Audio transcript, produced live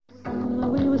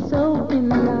so in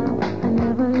love. I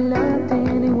never loved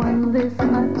anyone this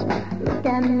much. Look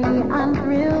at me, I'm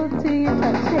thrilled to your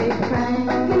touch. Hey,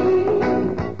 Frankie,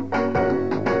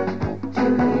 do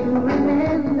you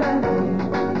remember me?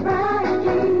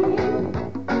 Frankie,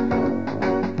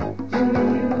 do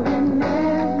you remember?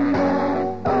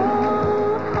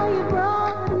 Oh, how you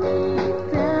brought me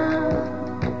down,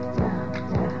 down,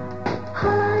 down.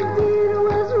 All I did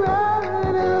was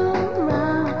run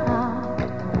around.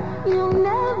 You'll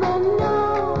never know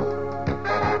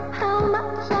how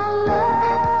much I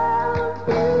love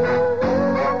you.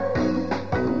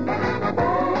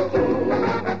 Frankie,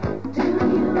 do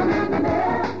you remember?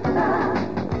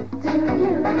 Do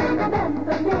you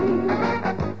remember me?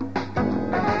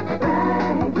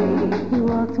 Frankie, you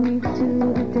walked me to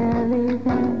the deli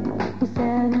then. We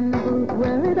sat in the booth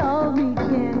where it all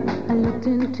began. I looked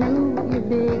into your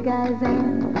big eyes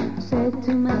and said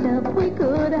to myself, we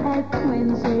could have had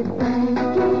twins. Said,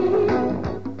 Frankie,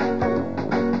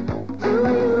 do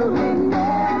you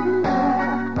remember?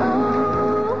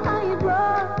 Oh, how you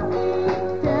brought me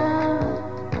down,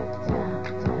 down,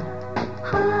 down.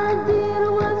 All I did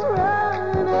was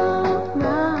run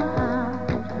around.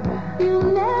 You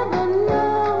never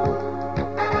know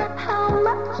how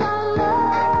much I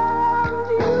love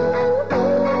you.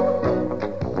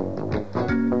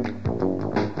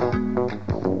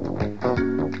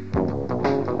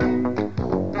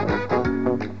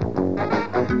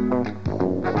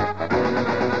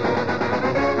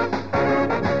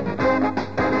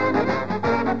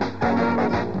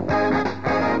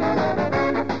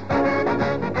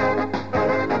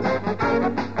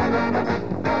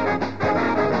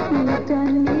 You looked at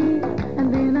me and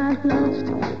then I blushed,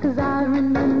 'cause I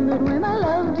remembered when I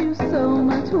loved you so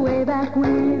much way back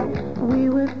when we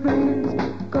were friends,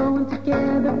 going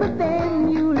together, but then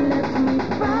you left me.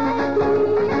 Frankie,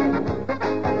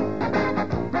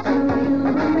 do you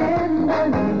remember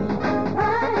me?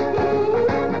 Frankie,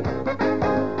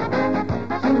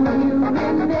 do you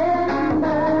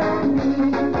remember me?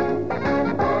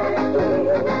 Frankie,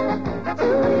 do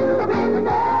you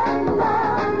remember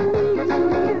me? Do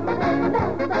you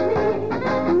remember me?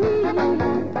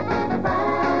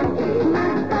 Frankie, my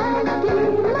Frankie,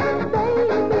 my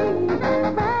baby.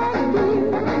 Frankie,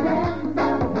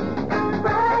 remember me?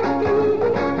 Frankie,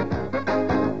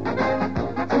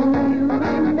 do you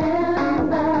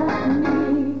remember me?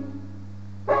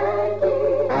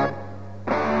 Frankie.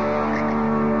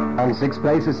 And 6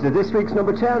 places to this week's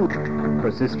number 10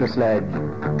 for Sister Sledge.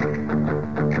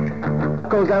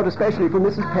 Goes out especially for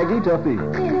Mrs. Peggy Duffy.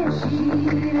 Been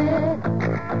cheated,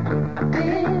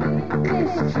 been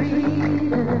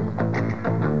mistreated.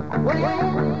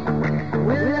 When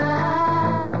will I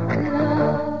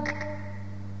love?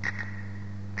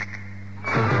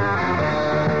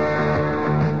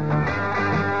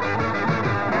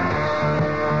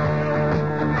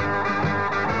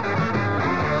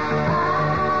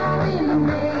 I've been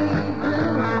made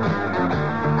blue.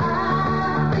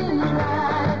 I've been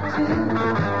lied to.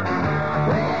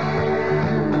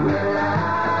 When will I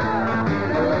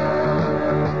love?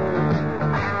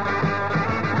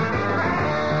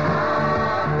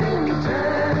 I've been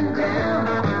turned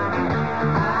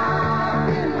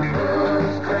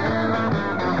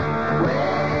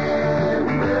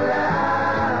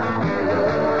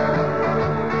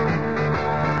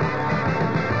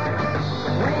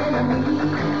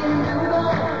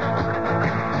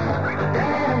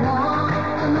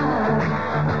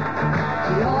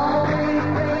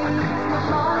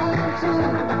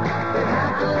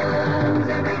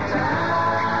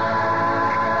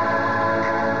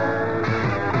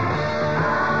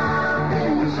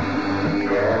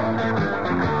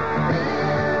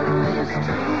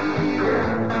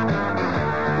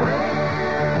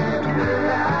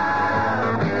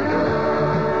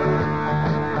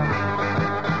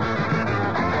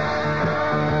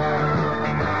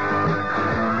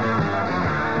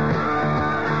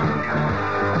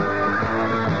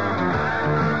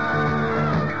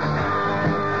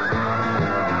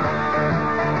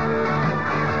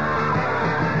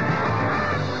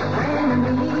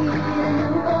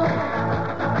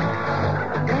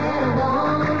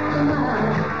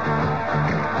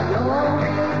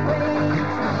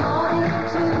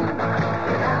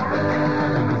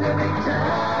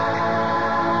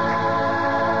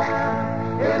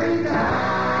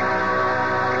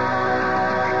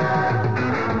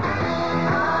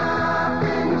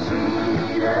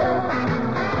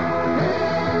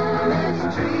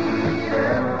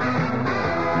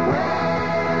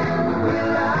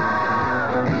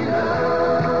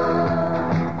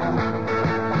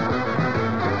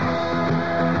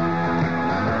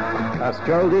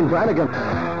Geraldine Brannigan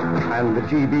and the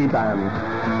GB Band.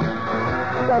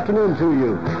 Good afternoon to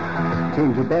you.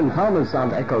 Tuned to Ben Thomas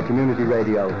on Echo Community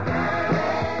Radio.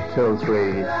 Till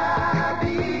 3.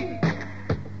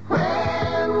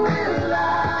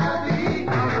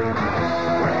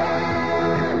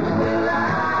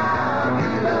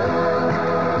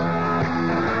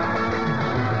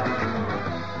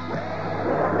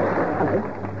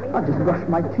 I've just brushed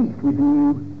my teeth with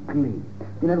new Glee.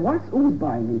 You know, White's always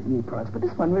buying these new products, but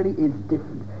this one really is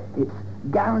different. It's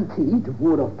guaranteed to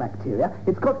ward off bacteria.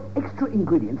 It's got extra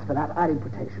ingredients for that added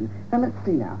protection. And let's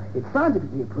see now. It's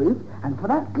scientifically approved, and for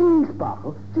that gleaming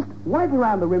sparkle, just wipe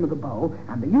around the rim of the bowl,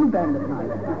 and the U-bend at night.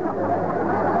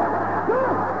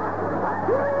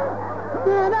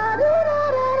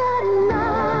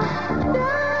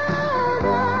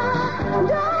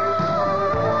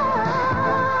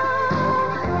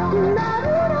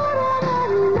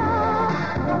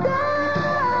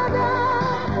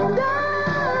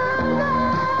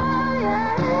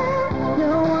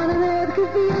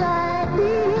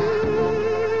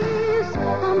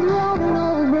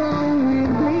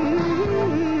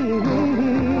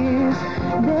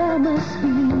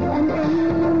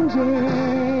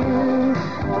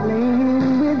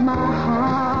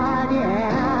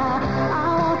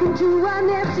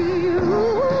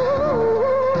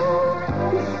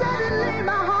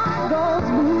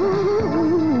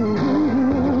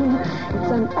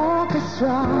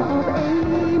 Of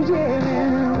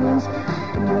angels,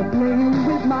 you're playing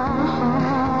with my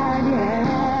heart, yeah.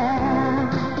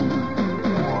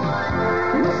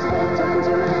 Must be talking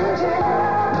to an angel.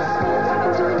 Must be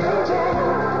talking to an angel.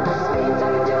 Must be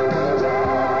talking to an angel.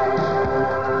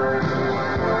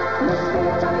 Must be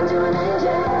talking to an angel. Must be talking to an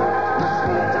angel. Must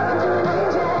be talking to an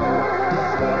angel. Must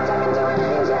be talking to an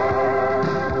angel.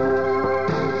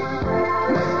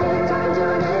 Must be talking to an angel. Talking to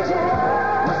an angel.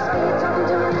 Must be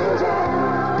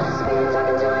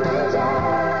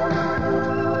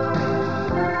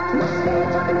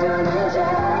talking to an angel.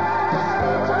 Must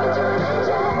be talking to an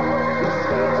angel. Must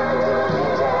be talking to an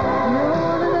angel. No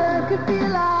one on earth could be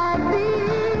like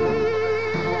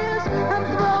this. I'm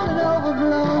thrown and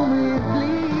overblown with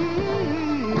bliss.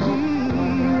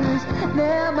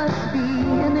 There must be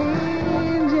an angel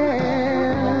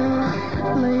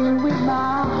playing with my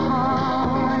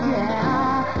heart,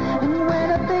 yeah. And when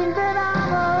I think that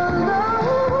I'm alone,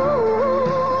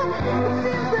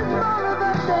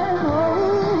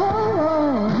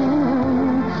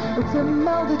 it's a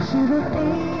multitude of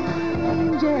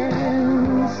angels,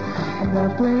 and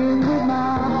they're playing with my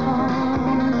heart,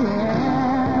 yeah.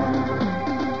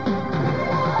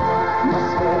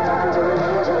 Must be talking to an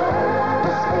angel.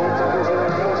 Must be talking to an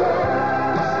angel.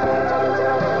 Must be talking to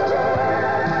an angel.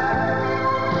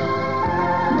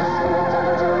 Must be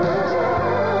talking to an angel.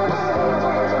 Must be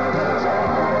talking to an angel.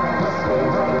 Must be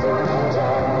talking to an angel.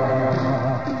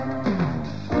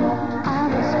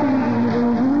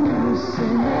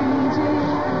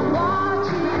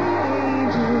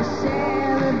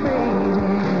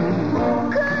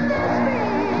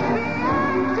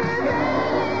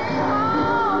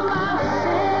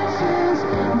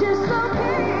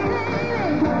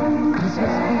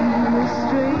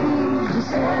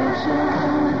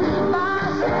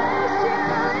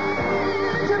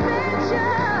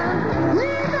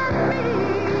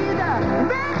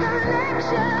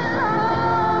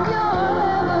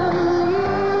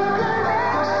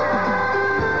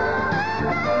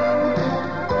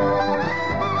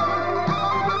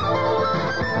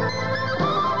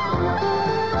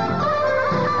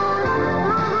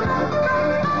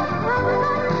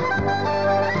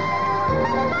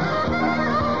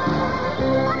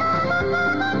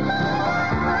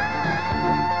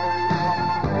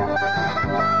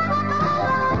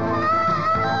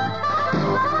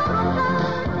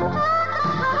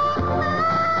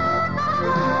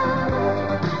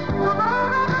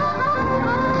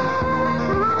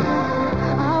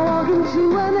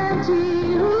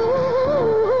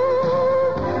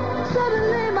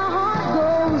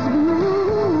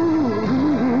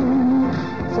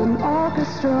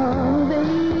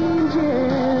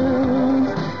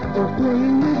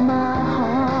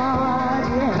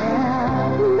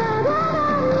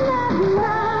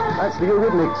 That's the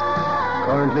Eurythmics,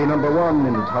 currently number 1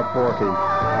 in the top 40.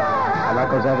 And that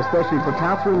goes out especially for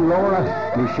Catherine, Laura,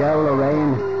 Michelle,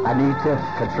 Lorraine, Anita,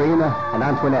 Katrina, and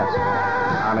Antoinette.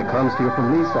 And it comes to you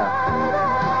from Lisa.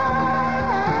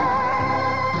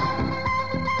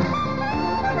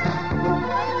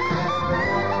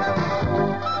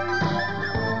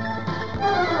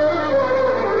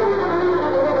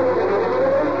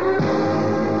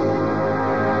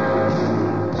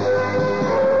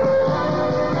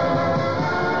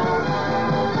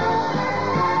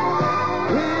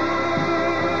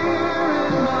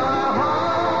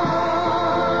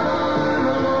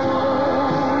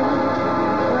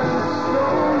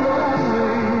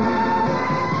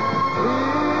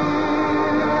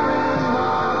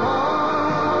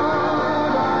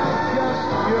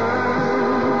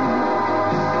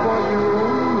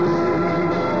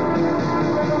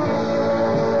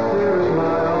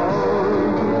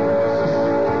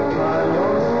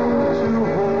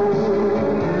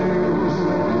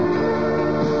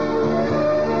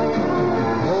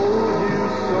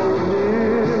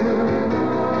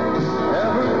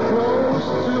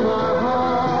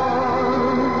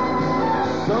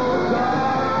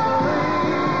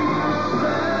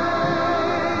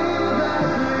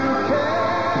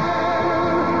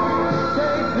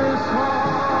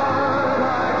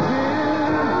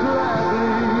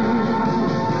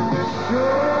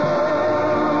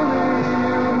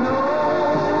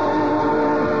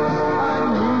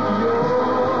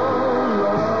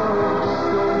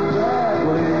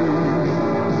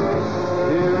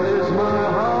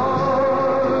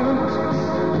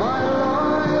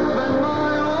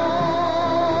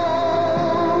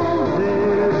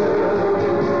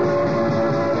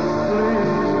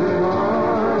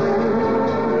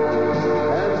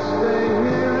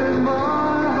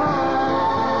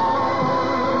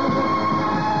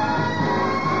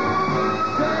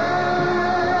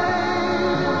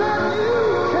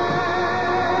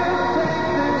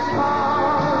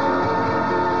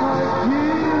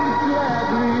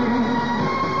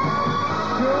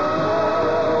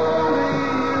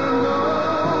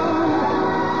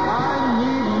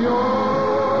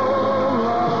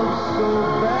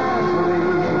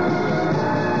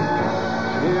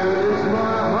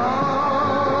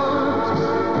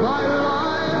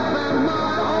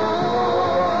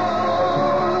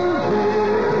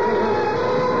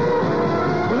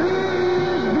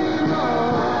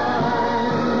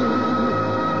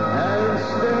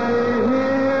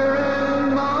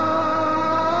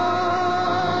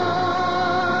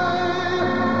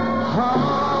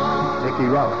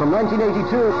 from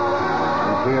 1982.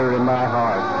 And Here in My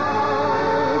Heart.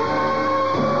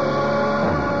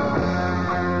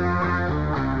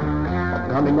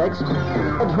 Coming next,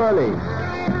 Ed Hurley.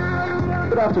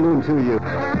 Good afternoon to you.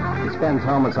 It's Ben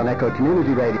Thomas on Echo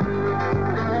Community Radio.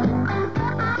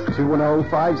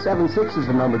 210-576 is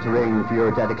the number to ring for your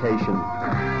dedication.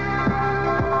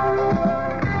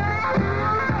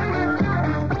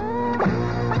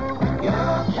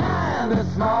 You're kind of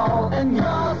small and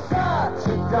you're such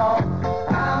a doll.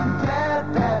 I'm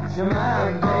glad that you're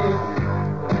mine, babe.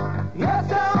 You're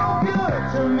so good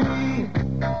to me.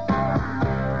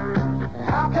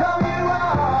 How come you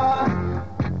are?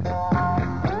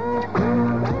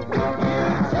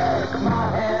 You take my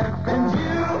hand and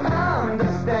you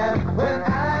understand when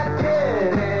I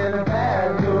get in a bad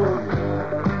mood.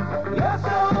 You're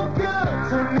so good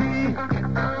to me.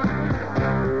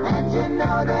 And you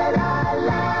know that I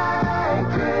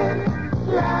like it.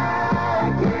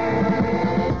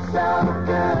 It's so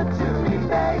good to me,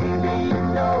 baby, you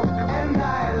know. And I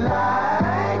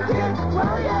like it.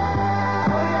 Oh yeah,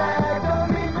 don't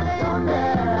leave me on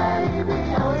there, baby.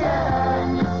 Oh yeah,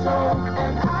 and you're so,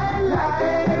 and I like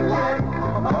it.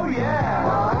 Oh yeah.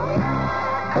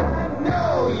 I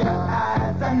know your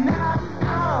eyes are not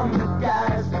on the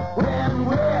guys when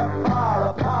we're far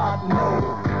apart, no.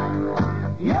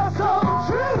 You're so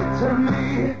true to me.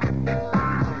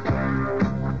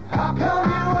 How come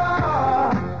you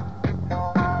are?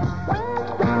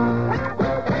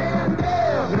 And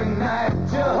every night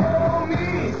you hold me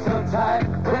so tight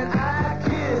when I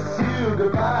kiss you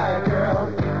goodbye, girl.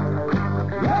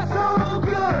 You're so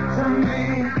good to me.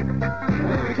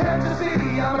 Baby, can't you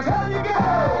see? I'm telling you,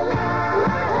 girl.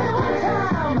 One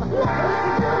time.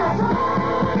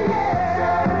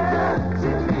 Yeah. To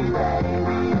me,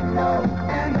 baby, you know.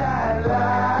 And I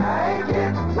like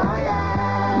it. Oh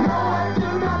yeah. No, I do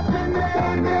nothing,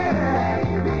 baby.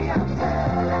 Baby, I'm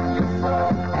telling you so.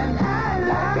 And I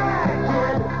like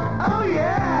it. Oh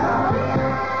yeah.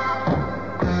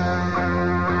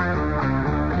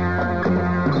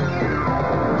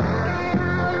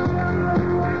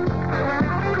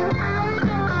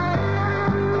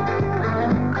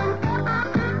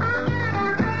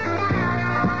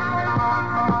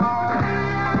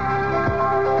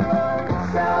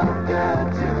 So good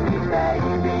to me,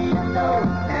 baby, you know,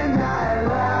 and I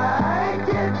like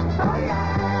it. Oh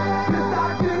yeah, 'cause I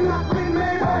do nothing,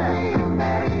 baby,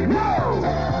 no.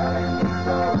 Telling you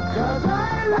so, 'cause I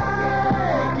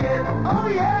like it. Oh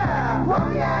yeah, oh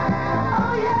yeah,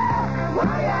 oh yeah, oh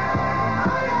yeah,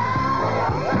 oh yeah.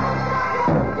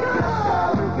 You're so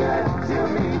good to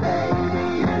me, baby,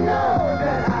 you know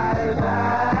that I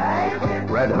like it.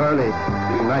 Red Hurley,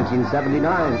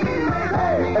 1979.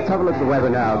 Let's have a look at the weather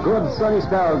now. Good sunny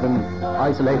spells and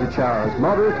isolated showers.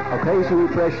 Moderate, occasionally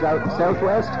fresh out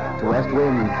southwest to west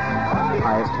winds.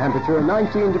 Highest temperature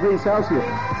 19 degrees Celsius.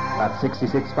 That's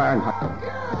 66 Fahrenheit.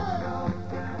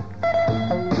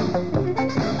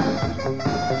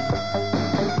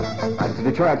 Back to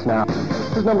the charts now.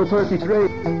 This is number 33.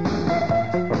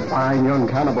 The Fine Young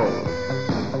Cannibals.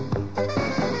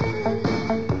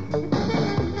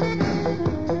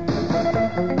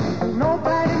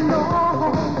 Nobody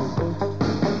knows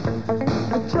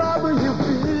the trouble you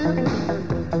feel.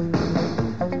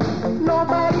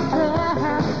 Nobody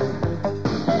cares.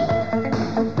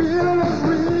 The feeling is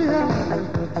real.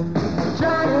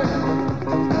 Giant,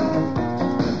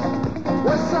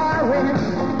 we're sorry.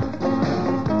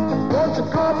 Won't you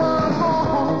come on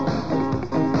home?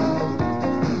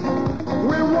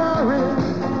 We're worried.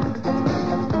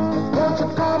 Won't you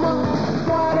come on?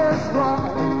 What is wrong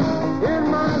in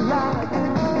my life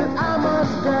that I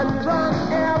must get drunk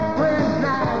every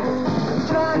night?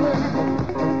 Johnny,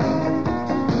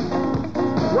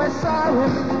 we're sorry.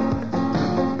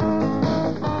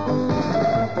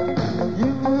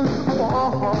 You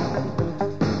fall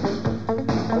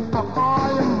for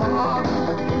your mom.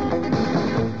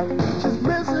 She's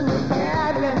missing you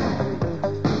badly,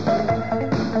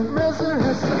 missing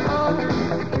her son.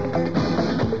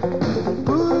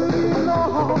 Who do you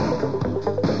know?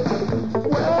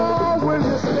 Where will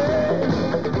you stay?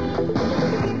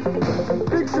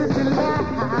 Big city life.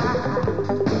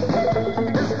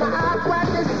 It's not what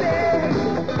they say.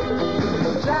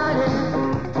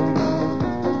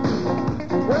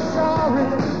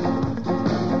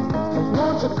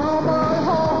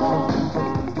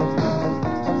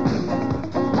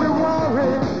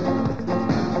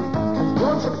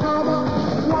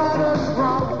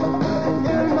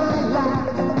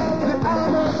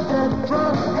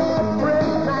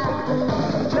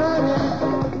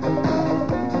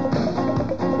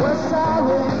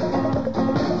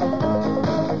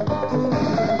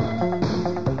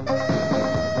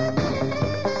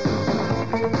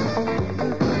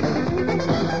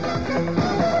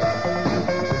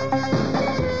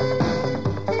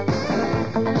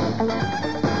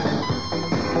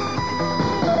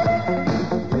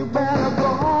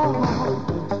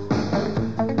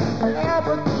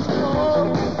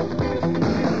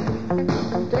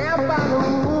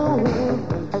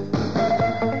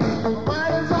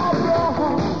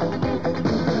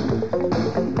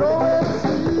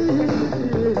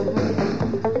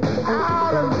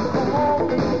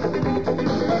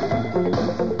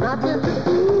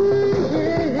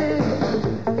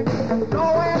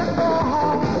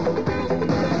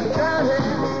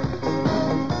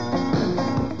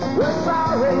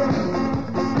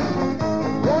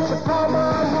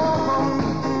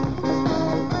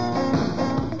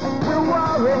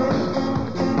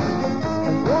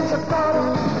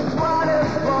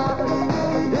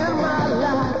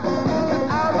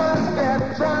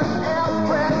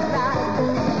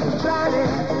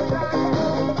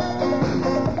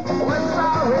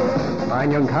 Nine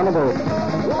Young Cannibal,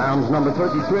 sounds number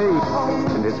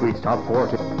 33 in this week's Top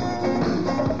 40.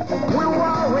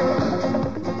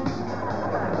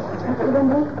 Mr.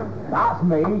 Wimbley, That's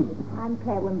me. I'm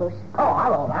Claire Wimbush. Oh,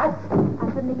 hello, lads.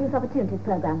 I'm from the Youth Opportunities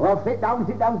Programme. Well, sit down.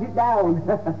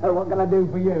 What can I do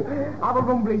for you? Have a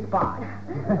Rumbley's pie.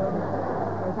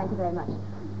 Oh, thank you very much.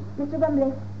 Mr.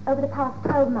 Wimbley, over the past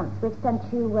 12 months, we've sent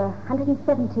you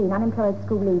 117 unemployed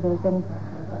school leavers, and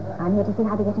I'm here to see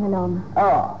how they're getting along.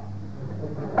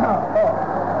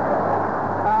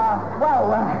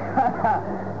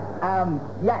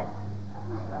 Yes.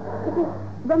 It is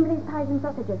Rumbley's Pies and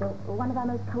Sausages, one of our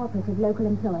most cooperative local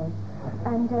employers.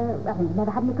 And, you've never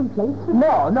had any complaints from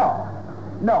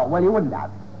No, well, you wouldn't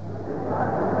have.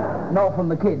 Not from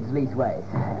the kids, leastways.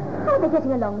 How are they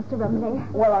getting along, Mr. Rumbley?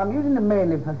 Well, I'm using them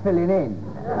mainly for filling in.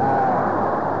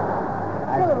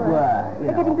 As it were, you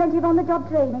They're know. getting plenty of on-the-job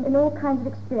training and all kinds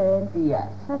of experience. Yes.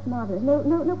 That's marvellous.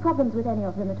 No problems with any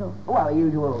of them at all. Well,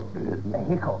 usual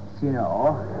hiccups, you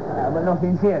know, but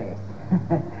nothing serious.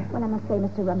 Well, I must say,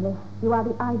 Mr. Rumbley, you are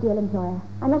the ideal employer.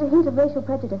 And not a hint of racial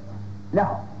prejudice.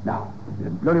 No.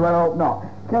 Bloody well hope not.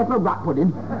 Careful of rat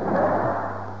pudding.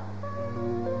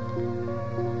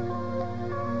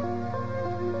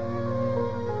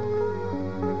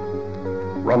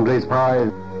 Rumbley's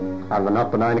Prize and the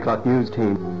Not the 9 O'Clock News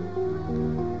team.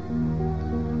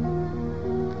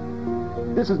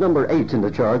 This is number 8 in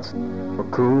the charts for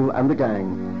Kool and the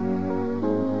Gang.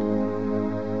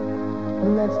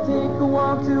 Let's take a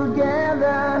walk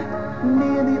together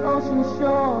near the ocean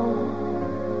shore,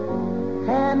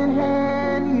 hand in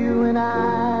hand, you and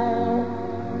I.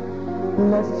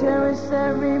 Let's cherish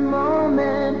every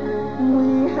moment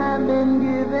we have been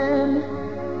given,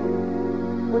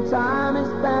 where time is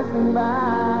passing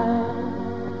by.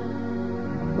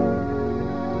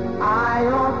 I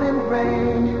often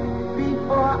pray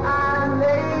before I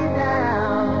lay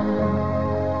down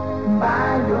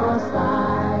by your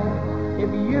side. If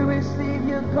you receive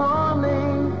your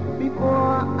calling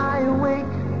before I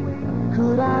awake,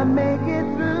 could I make it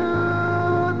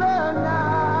through the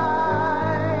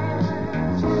night?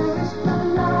 Cherish the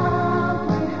love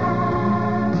we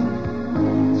have. We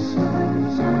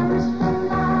should cherish the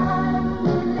life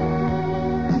we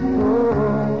live.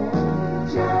 Oh,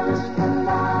 cherish the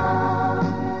love.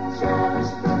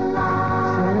 Cherish the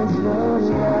love. Cherish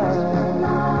the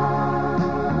love.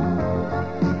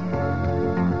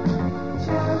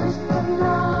 Cherish the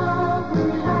love we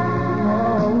have.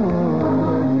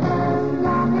 As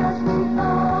long as we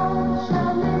all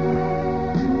shall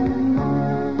live.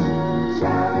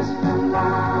 Cherish the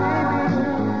life.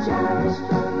 Cherish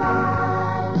the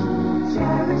life.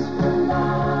 Cherish the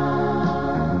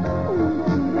love.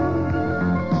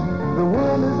 The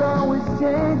world is always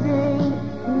changing.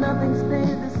 Nothing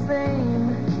stays the same.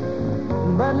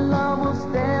 But love will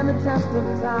stand the test of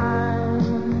time.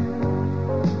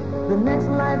 The next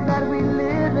life that we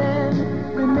live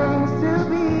in remains to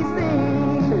be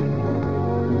seen.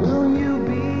 Will you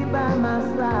be by my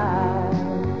side?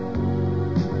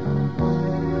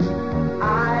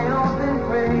 I often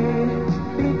pray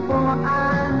before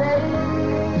I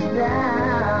lay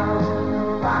down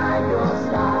by your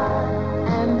side.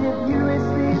 And if you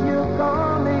receive your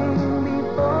calling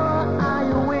before I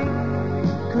awake,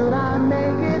 could I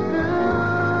make it through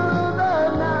the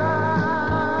night?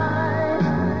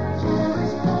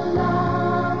 Cherish the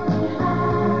love we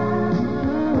have.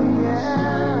 Yeah.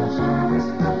 Cherish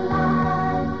the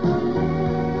life we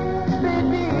live.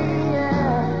 Baby,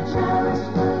 yeah. Cherish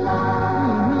the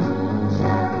love.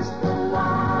 Cherish the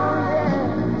love.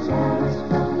 Yeah. Cherish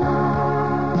the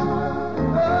love.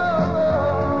 Oh.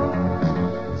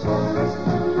 Cherish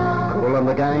the love. Kool and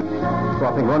the Gang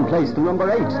dropping one place to number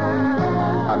 8.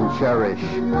 And Cherish.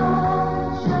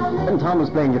 And Thomas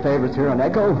playing your favourites here on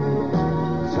Echo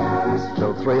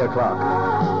till 3 o'clock.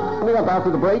 Coming up after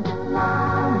the break,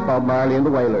 Bob Marley and the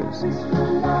Wailers.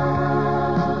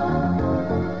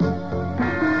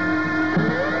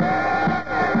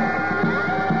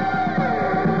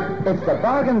 It's the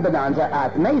bargain bonanza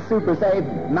at May Super Save,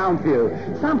 Mount View.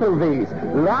 Sample these.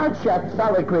 Large chef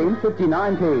salad cream,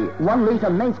 59p. 1 litre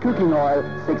Mace cooking oil,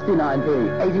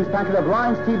 69p. 18 packet of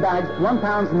Lions tea bags,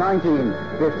 £1.19.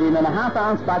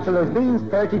 15.5-ounce bachelor's beans,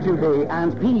 32p.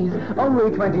 And peas,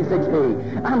 only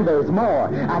 26p. And there's more.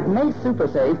 At May Super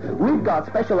Save, we've got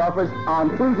special offers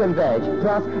on fruit and veg,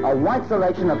 plus a wide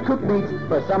selection of cooked meats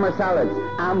for summer salads.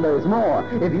 And there's more.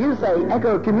 If you say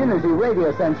Echo Community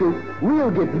Radio sent you,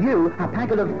 we'll give you a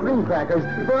packet of cream crackers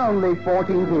for only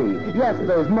 14p. Yes,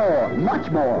 there's more, much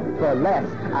more, for less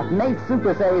at May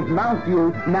Super Save Mount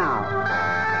View now.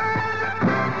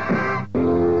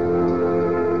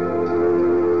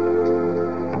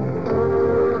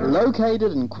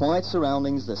 Located in quiet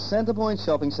surroundings, the Centrepoint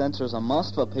Shopping Centre is a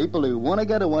must for people who want to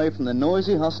get away from the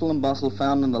noisy hustle and bustle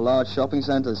found in the large shopping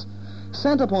centres.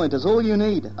 Centrepoint is all you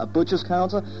need: a butcher's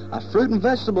counter, a fruit and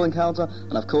vegetable counter,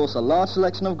 and of course a large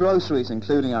selection of groceries,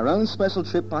 including our own special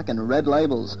trip pack and red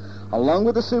labels. Along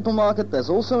with the supermarket, there's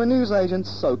also a newsagent,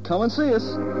 so come and see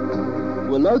us.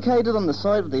 We're located on the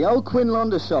site of the old Quinn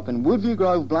Launder shop in Woodview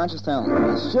Grove,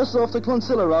 Blanchardstown. It's just off the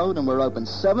Clonsilla Road, and we're open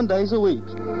 7 days a week.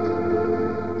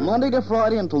 Monday to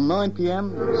Friday until 9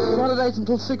 p.m, Saturdays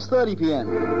until 6:30 p.m,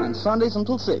 and Sundays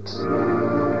until 6.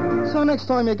 So next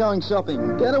time you're going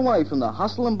shopping, get away from the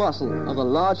hustle and bustle of the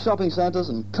large shopping centres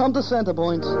and come to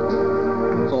Centrepoint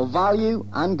for value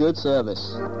and good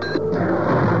service.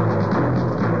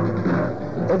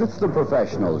 If it's the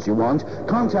professionals you want,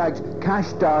 contact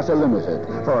Cash Data Limited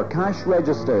for cash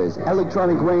registers,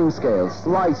 electronic weighing scales,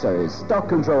 slicers, stock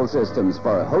control systems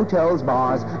for hotels,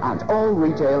 bars, and all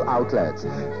retail outlets.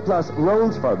 Plus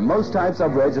rolls for most types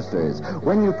of registers.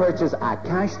 When you purchase a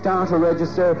Cash Data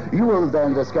register, you will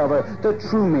then discover the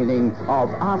true meaning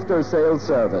of after-sales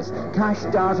service. Cash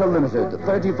Data Limited,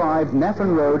 35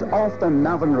 Neffin Road, off the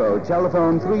Navan Road.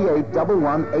 Telephone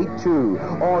 381182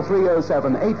 or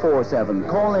 307-847.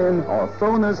 Call in or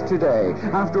phone us today.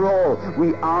 After all,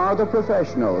 we are the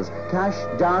professionals. Cash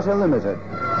Data Limited.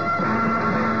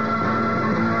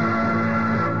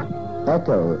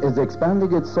 Echo is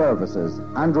expanding its services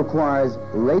and requires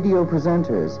radio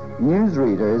presenters,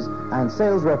 newsreaders, and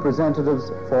sales representatives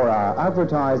for our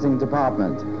advertising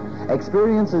department.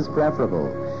 Experience is preferable.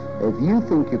 If you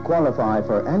think you qualify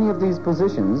for any of these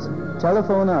positions,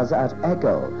 telephone us at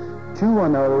Echo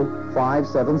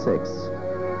 210-576.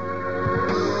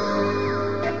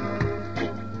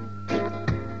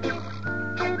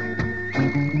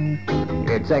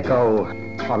 It's Echo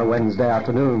on a Wednesday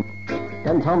afternoon.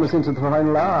 Ken Thomas into the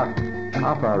final hour.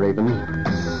 Half hour even.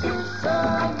 So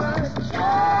much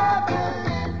trouble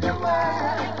in the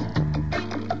world.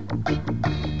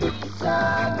 So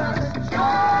much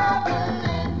trouble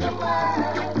in the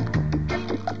world.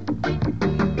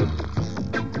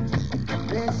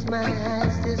 Bless my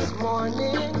eyes this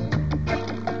morning.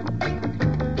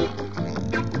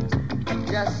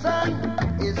 The sun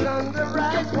is on the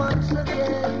rise once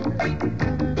again.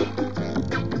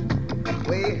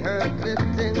 Way her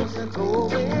clippings are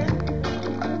going.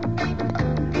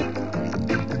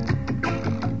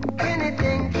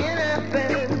 Anything can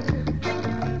happen.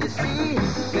 You see,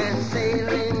 men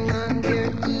sailing on their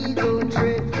ego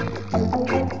trip.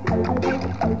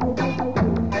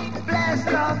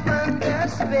 Blast off on their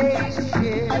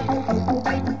spaceship.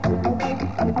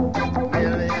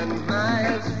 Million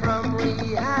miles from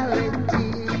reality.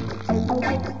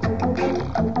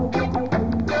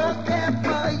 No care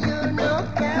for you, no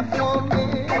care for me.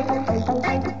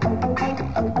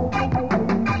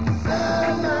 So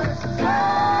much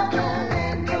trouble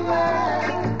in the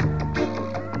world.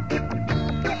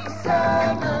 So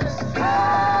much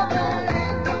trouble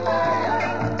in the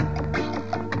world.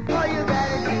 All you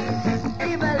gotta do is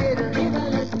give a little,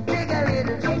 take a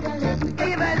little,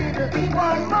 give a little,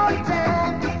 one more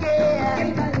time, yeah,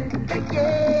 yeah,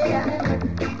 yeah,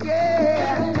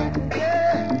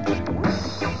 yeah.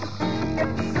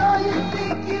 So you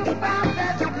think you found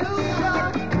that blue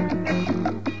song?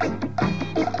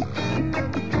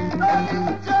 But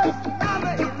it's just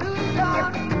another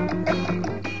illusion.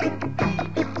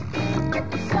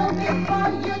 So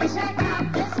before you check out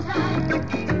this time,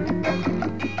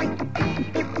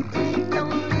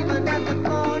 don't leave it at the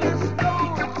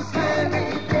cornerstone. Stand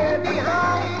it there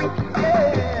behind,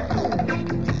 yeah.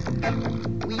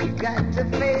 We've got to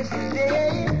face the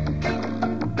day.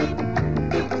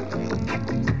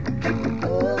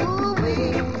 Oh, we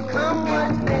come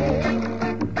what may.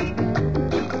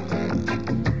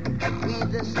 We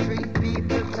the street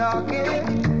people talking.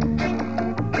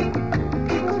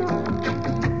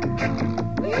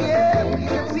 Yeah, we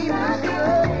the people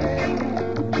talking.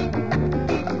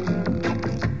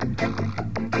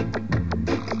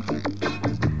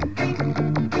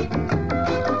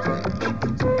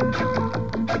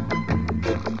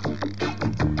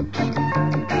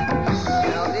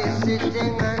 Now they're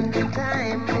sitting on the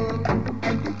time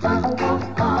bomb.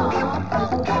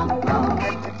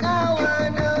 Now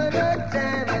another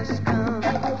time has come.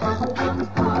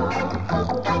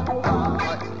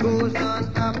 What goes on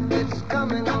up, it's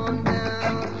coming on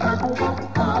down. What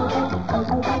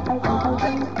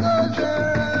goes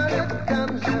around, it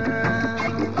comes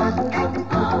around.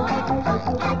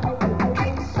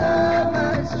 So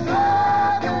much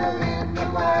trouble in the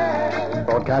world.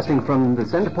 Broadcasting from the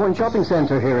Centrepoint Shopping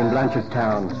Centre here in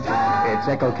Blanchardstown. It's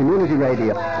Echo Community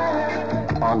Radio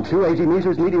on 280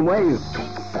 meters medium wave.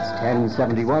 That's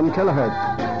 1071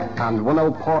 kilohertz, and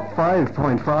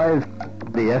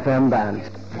 105.5 the FM band.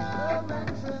 Good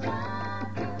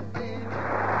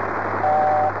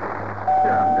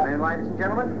afternoon, ladies and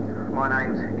gentlemen. My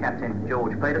name's Captain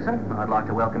George Peterson. I'd like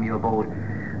to welcome you aboard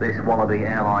this Wallaby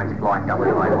Airlines flight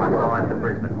WA15 to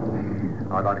Brisbane.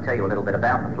 I'd like to tell you a little bit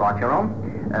about the flight you're on.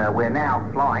 We're now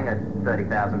flying at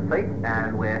 30,000 feet,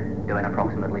 and we're doing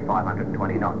approximately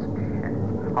 520 knots.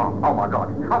 Oh my God.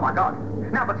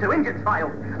 Number 2 engines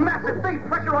failed. Massive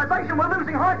depressurization. We're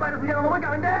losing height, ladies and gentlemen. We're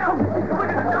going down. We're going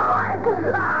to die.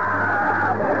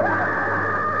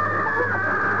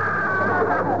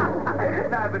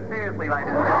 No, but seriously, ladies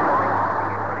and gentlemen,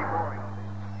 it's pretty boring.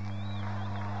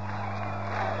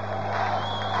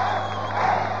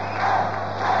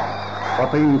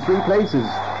 Up in 3 places.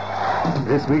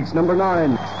 This week's number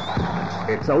 9.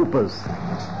 It's Opus,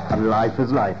 and Life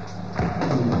is Life.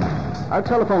 Our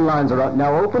telephone lines are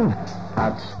now open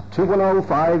at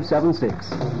 210-576.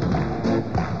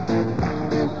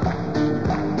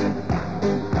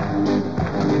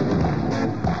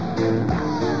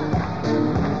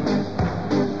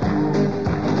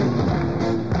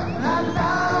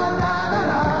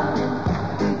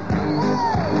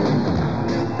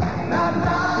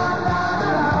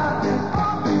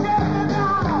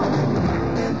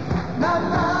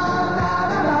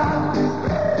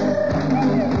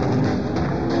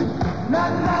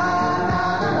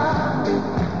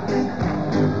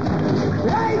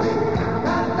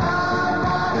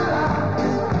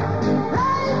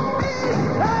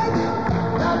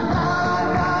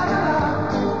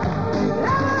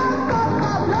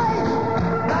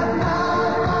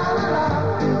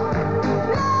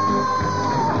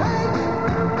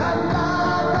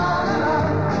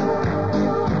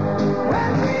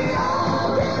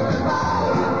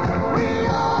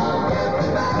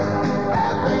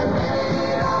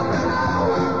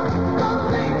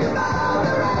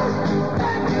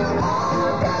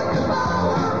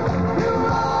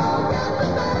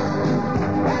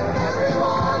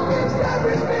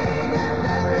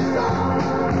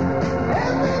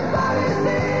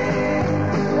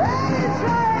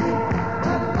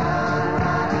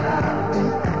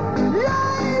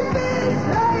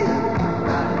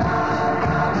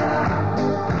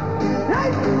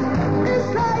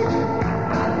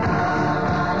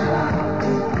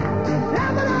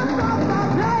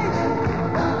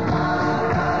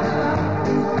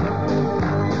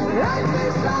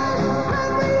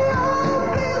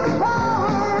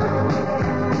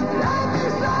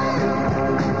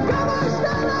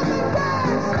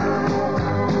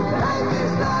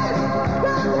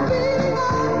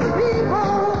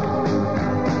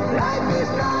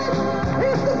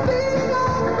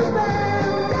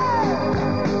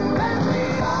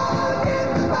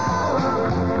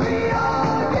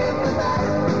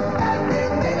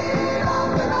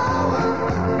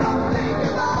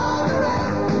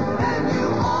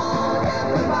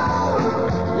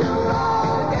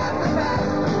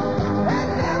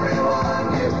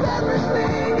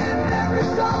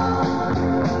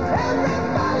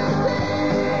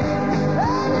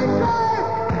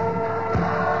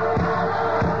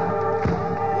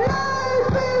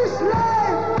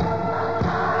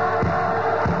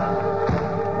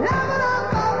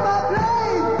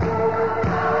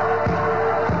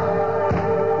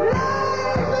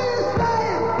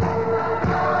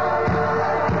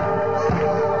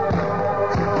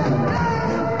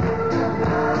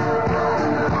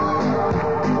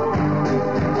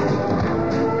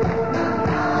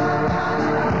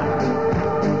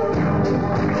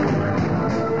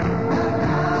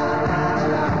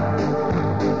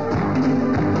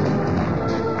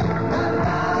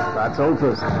 That's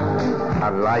Opus,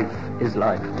 and Life is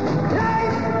Life.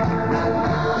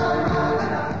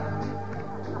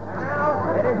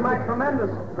 It is my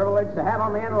tremendous privilege to have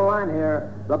on the end of the line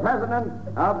here the President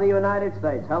of the United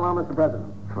States. Hello, Mr.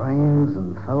 President. Friends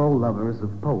and fellow lovers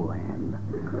of Poland.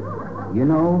 You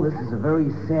know, this is a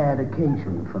very sad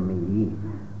occasion for me.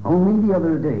 Only the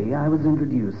other day, I was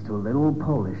introduced to a little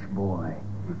Polish boy.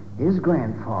 His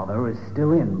grandfather is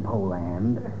still in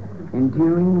Poland,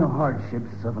 enduring the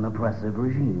hardships of an oppressive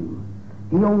regime.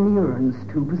 He only earns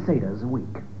 2 pesetas a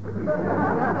week.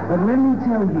 But let me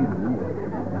tell you,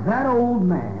 that old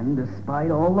man,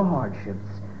 despite all the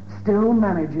hardships, still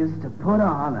manages to put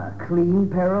on a clean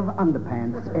pair of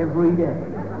underpants every day.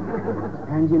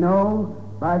 And you know,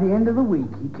 by the end of the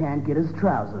week, he can't get his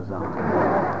trousers on.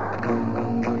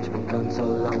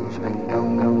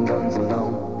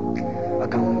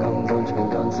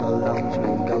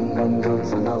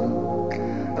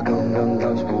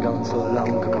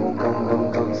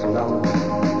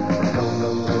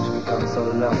 so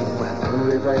long.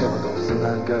 Wonder if I ever gonna see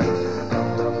my girl.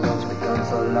 Gone, gone, gone, she's been gone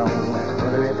so long.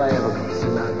 Wonder if I ever gonna see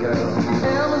my girl.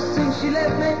 Ever since she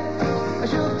left me, I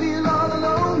sure feel all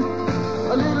alone.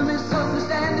 A little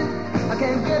misunderstanding, I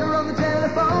can't get her on the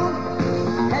telephone.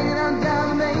 Hanging out down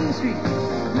the main street,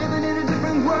 living in a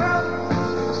different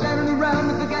world. Standing around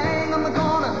with the gang on the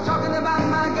corner, talking about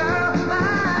my girl,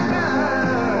 my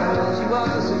girl. She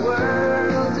was the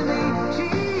world to me.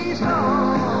 She's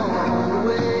gone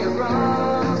away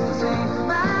across the sea.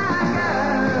 My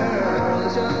girl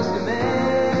is just a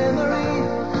memory.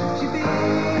 She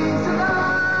feels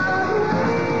alone.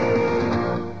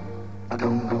 I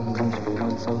gone, gone, gone, she's been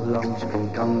gone so long. She's been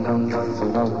gone, gone, gone so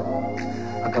long.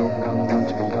 I gone, gone, gone,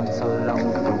 she's been gone so long.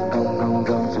 I gone, gone, gone,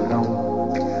 gone so long.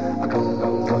 I gone,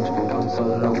 gone, gone, she's been gone so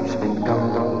long. She's been gone,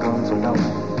 gone, gone so long.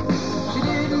 She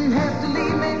didn't have to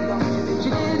leave me. She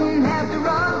didn't have to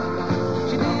run.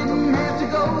 She didn't have to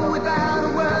go without a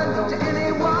word to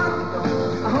anyone.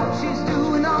 I hope she's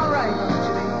doing all right.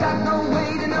 Got no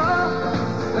way to know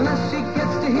unless she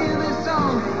gets to hear this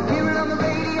song, hear it on the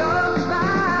radio.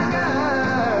 My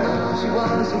girl, she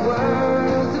was the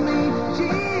world to me.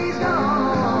 She's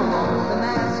gone, and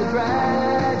that's a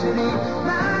tragedy.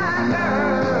 My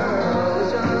girl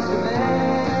is just a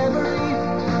memory.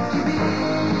 She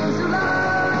feels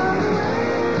alone.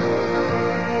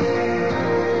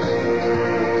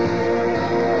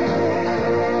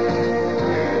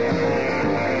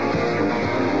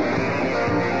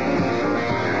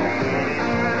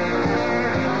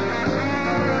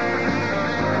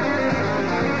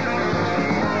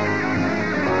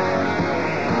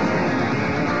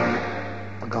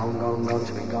 Gone, gone, gone,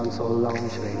 she's been gone so long.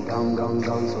 She's been gone, gone,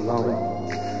 gone so long.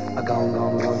 A gone,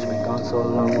 gone, gone, she's been gone so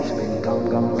long. She's been gone,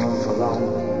 gone, gone so long.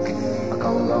 A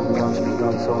gone, gone, gone, she's been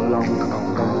gone so long.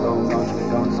 Gone, gone, gone, gone, she's been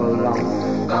gone so long.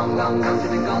 Gone, gone, gone, she's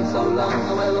been gone so long.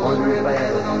 Well, I wonder if I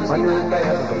ever gonna see my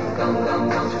girl. Gone, gone,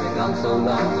 gone, she's been gone so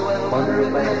long. Well, I wonder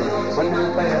if I ever gonna see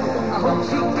my girl. I hope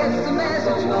she gets the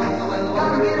message.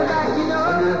 Gotta get her back, you know.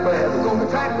 Gonna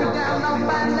track her down, I'll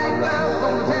find that girl.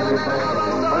 Gonna tell her that I love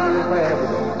her so.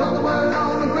 Put the word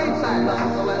on the grapevine,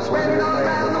 spread it all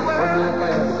around the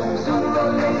world. Sooner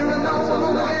or later, I know I'm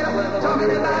gonna get her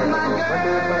talking about my girl.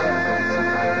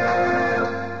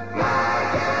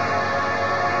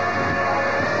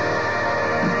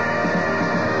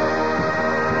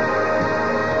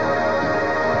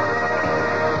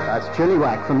 That's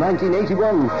Chilliwack from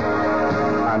 1981.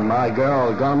 And My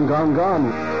Girl, Gone, Gone,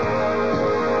 Gone.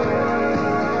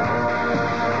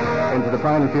 Into the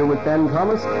final few with Ben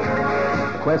Thomas.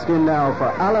 A question now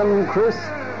for Alan, Chris,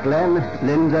 Glenn,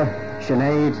 Linda,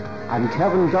 Sinead, and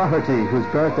Kevin Doherty, whose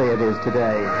birthday it is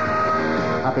today.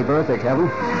 Happy birthday, Kevin.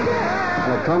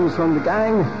 And it comes from the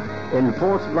gang in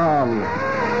Fort Lawn.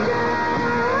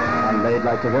 And they'd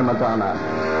like to hear Madonna.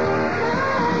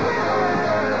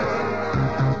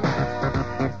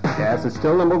 Yes, it's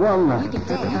still number one. You can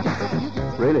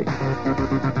dance. Really?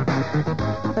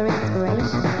 For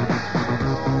inspiration.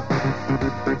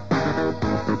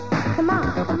 Come on,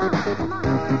 come on, come on.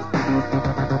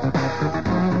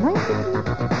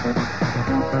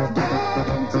 Get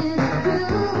into the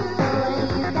groove, boy,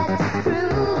 you got to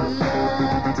prove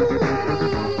love to me.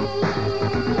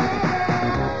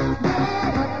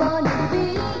 Get up on your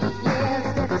feet, yeah,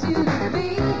 step to the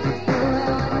beat,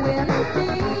 well, will it be?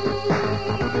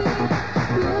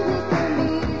 Music can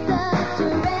be such a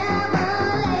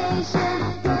revelation.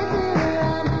 Dancing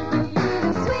around, you feel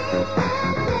a sweet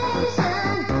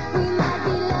sensation. We might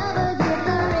be lovers if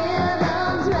the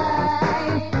rhythm's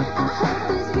right. I hope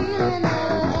this feeling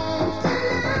never ends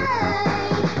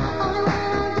tonight. Only when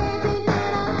I'm dancing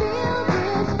can I feel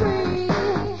this free.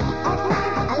 At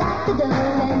night I lock the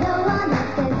doors and no one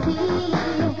else can see.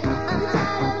 I'm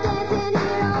tired of dancing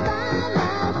here all by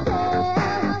myself.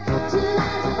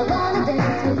 Tonight I wanna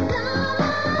dance with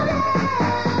someone else.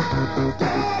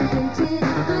 Get into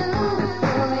the groove,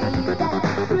 boy, you got to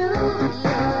prove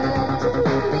your love to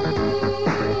me.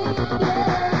 Yeah,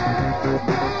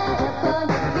 get up on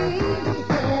your feet,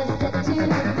 yeah, step to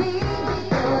the beat,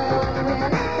 boy, what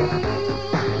will it be?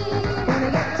 Gonna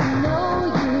get to know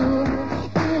you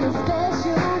in a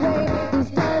special way. This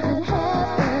doesn't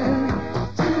happen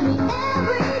to me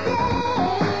every day.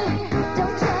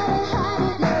 Don't try to hide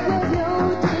it, there is no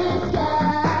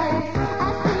disguise. I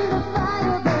see the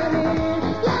fire burning in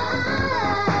your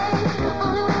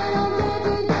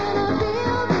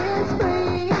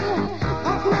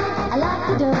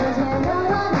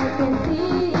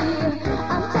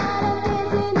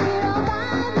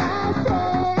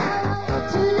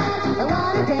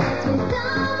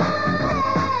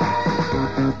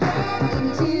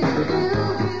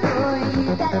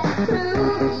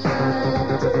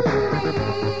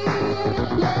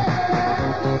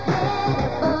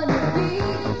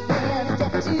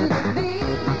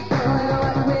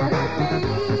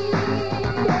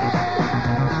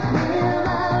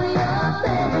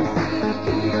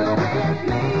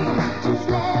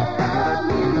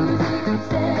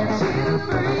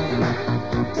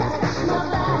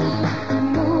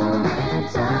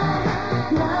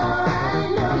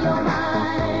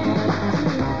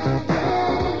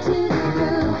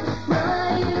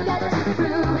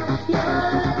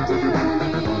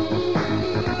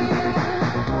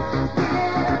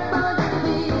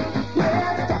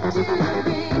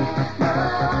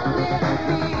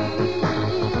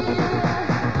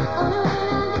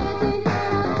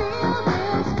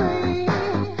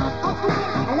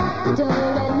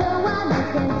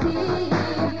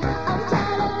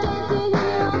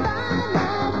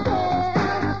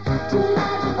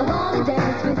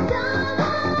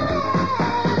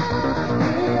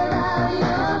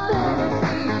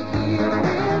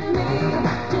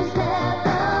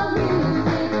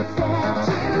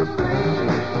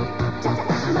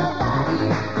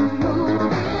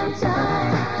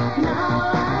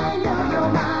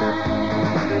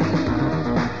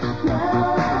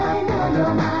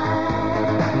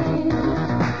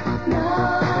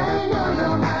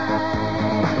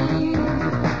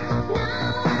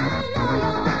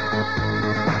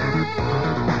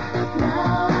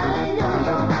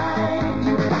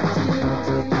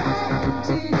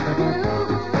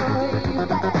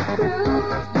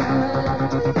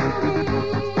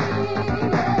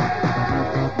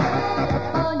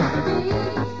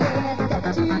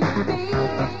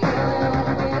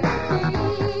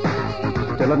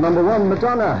Still at number 1,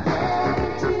 Madonna.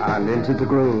 And Into the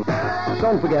Groove.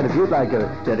 Don't forget, if you'd like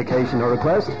a dedication or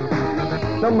request,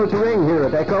 number to ring here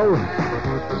at Echo is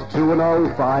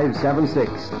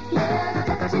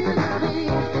 210-576.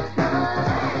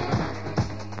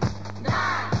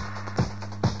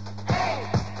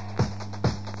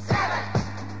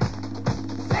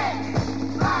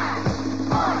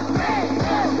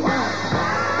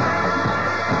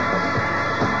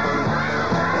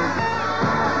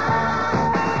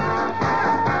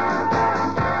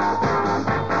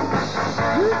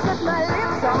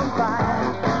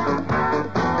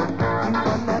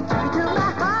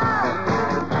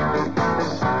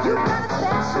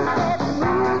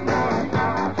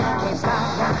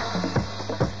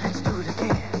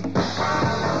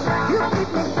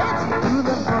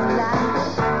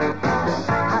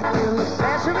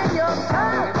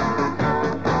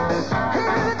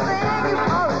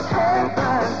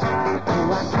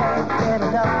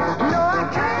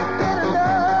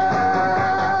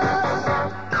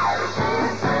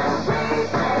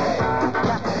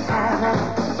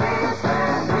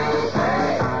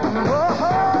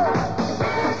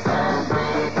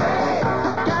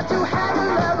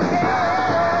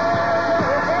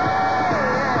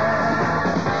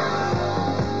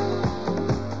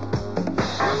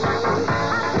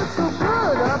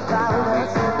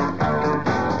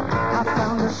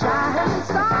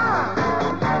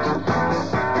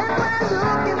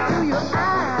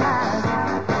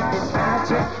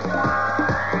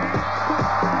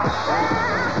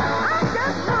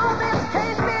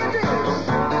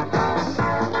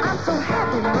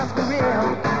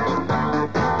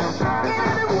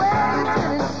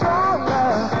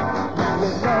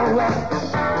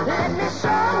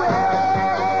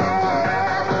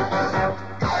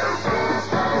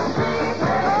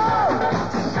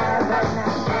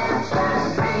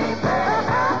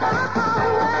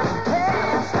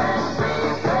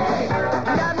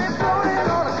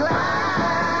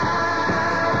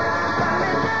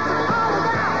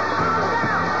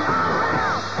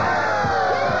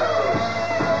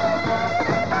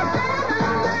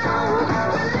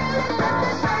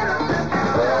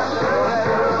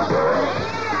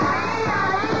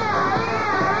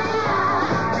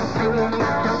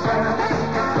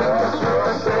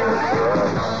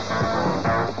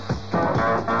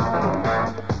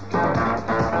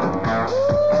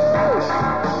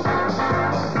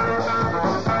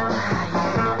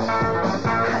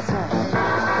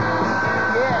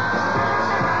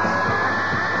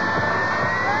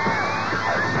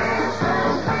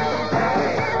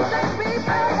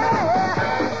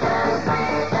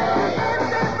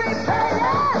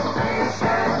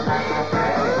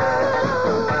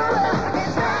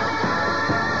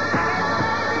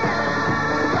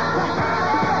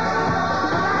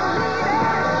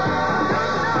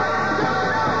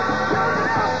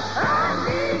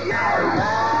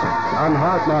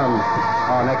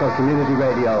 On Echo Community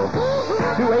Radio.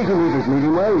 280 meters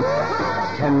medium wave,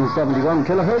 1071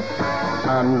 kilohertz,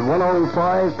 and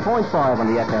 105.5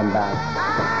 on the FM band.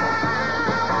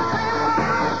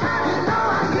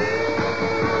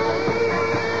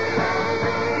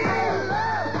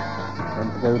 And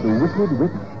so the wicked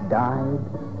witch died,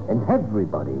 and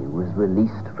everybody was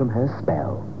released from her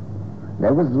spell.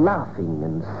 There was laughing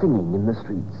and singing in the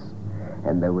streets,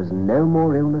 and there was no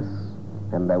more illness,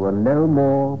 and there were no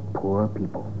more poor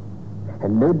people.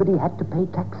 And nobody had to pay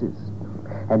taxes.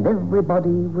 And everybody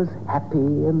was happy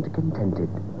and contented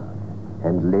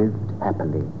and lived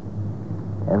happily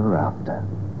ever after.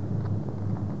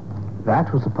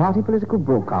 That was a party political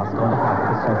broadcast on behalf of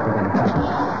the Social Democrats.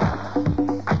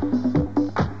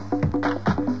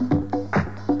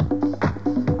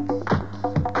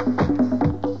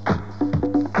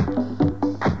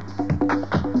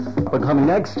 But coming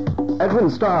next, Edwin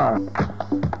Starr.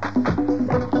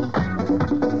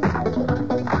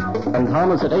 And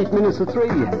Thomas at 8 minutes to 3.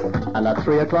 And at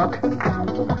 3 o'clock,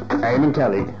 Eamon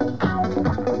Kelly.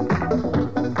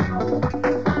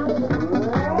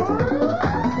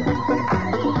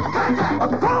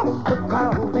 Across the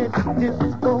crowded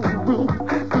disco room,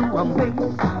 through a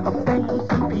maze of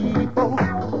dancing people,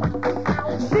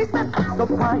 she sat so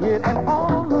quiet and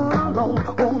all alone,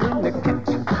 only to catch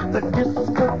the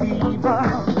disco fever.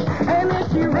 And as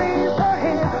she raised her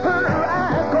head, her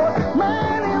eyes caught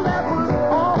mine, and that was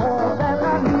all that I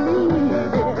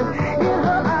needed. In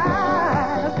her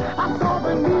eyes, I saw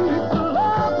the need to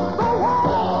love the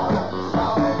warm. A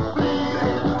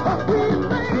sweet thing.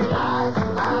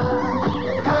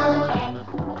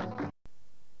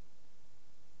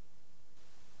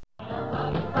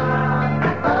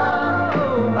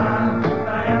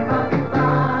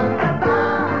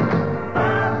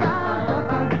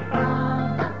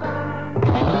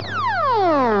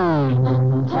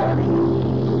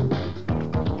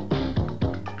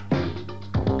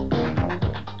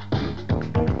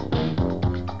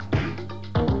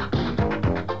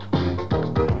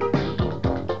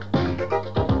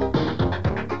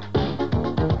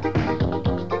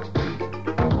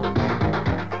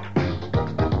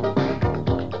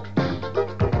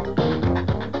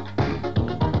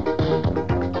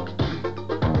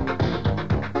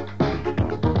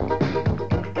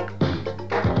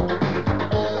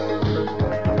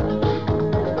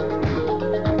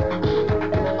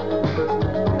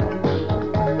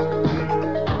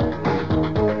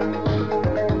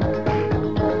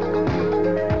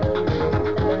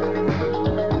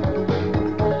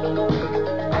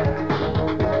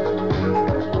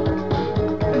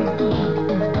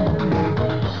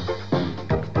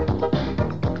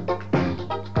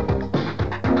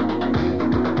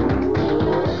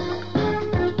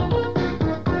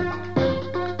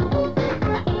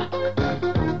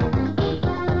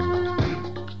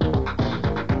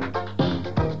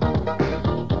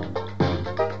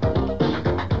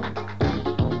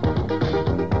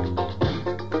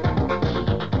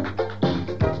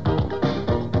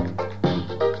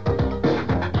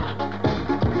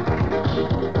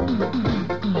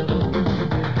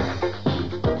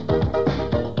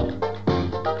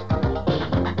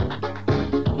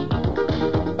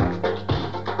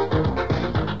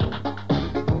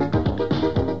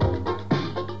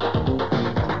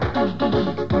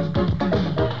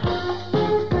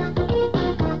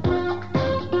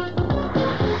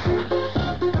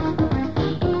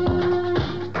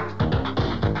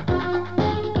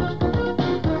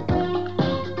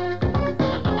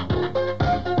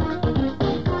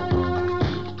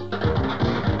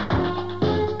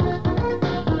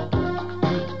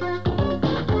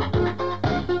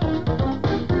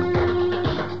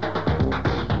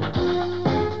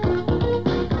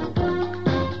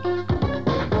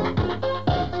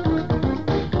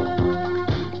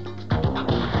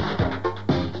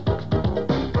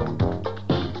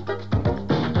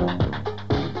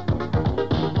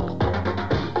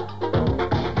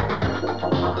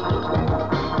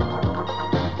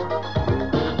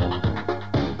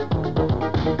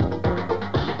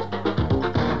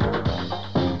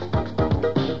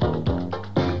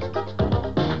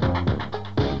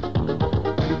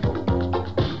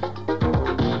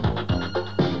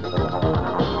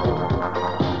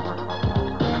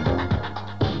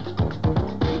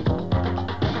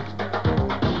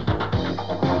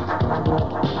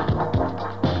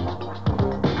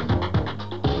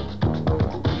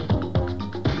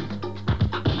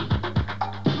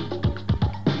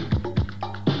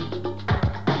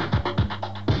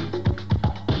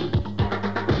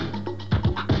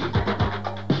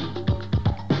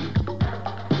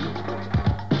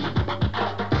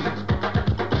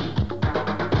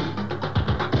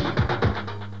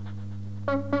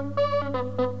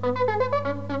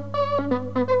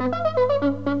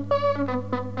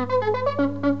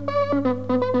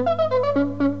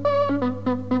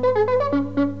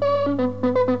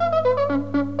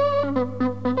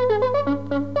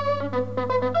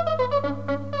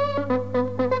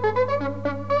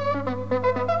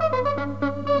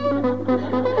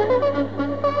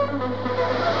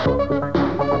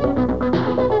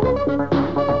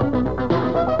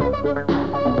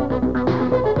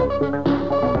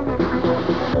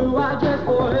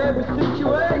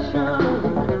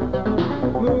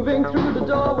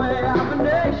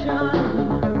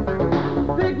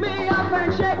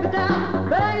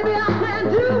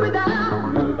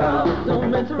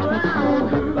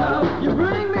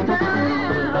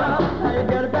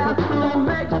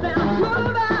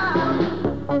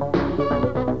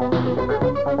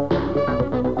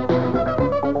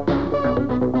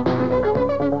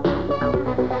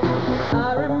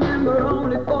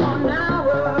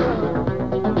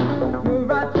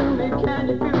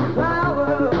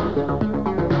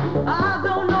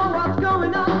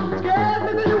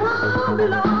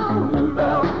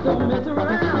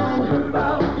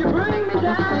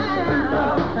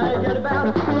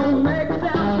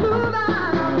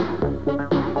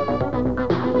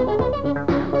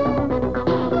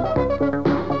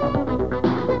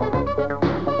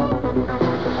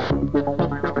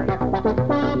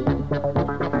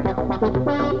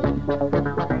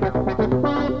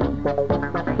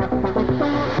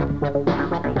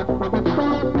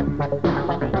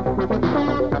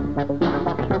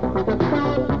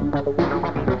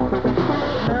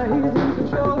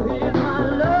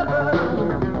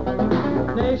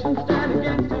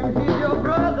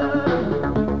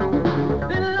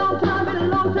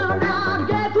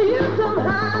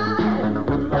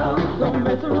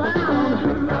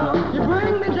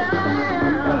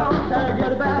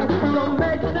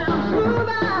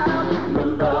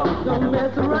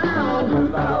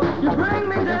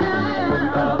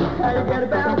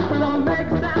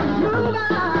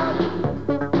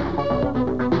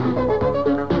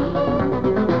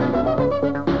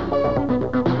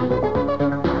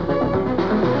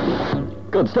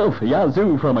 Good stuff,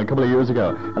 Yazoo from a couple of years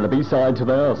ago, and the B-side to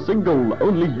their single,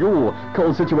 Only You,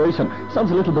 Cold Situation.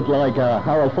 Sounds a little bit like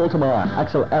Harold Faltermeyer,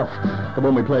 Axel F, the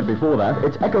one we played before that.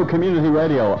 It's Echo Community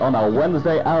Radio on a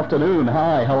Wednesday afternoon.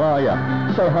 Hi, how are you?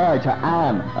 Say hi to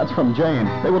Anne, that's from Jane.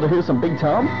 They want to hear some Big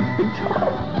Tom? Big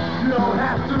Tom. You don't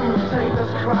have to take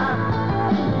this crap.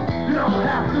 You don't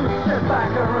have to sit back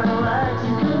and relax.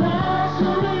 You can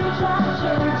actually try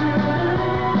changing it.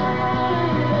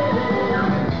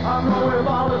 I know we've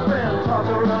always been taught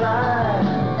to rely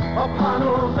upon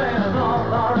rules and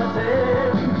authority,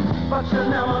 but you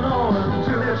never know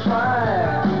until you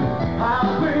try. I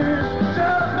wish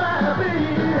just might be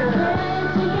came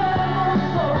together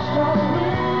so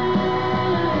strongly.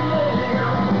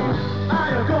 Are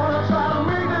you gonna try to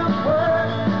make this work?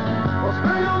 Or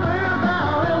spring your days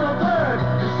down in the dirt?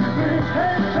 You see things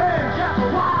head change after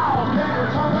a while, they're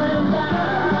tumbling down.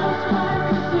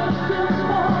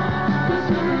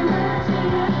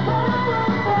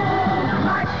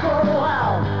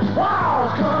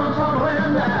 Walls come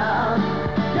tumbling down.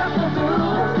 Yes, I do.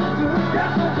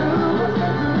 Yes, I do.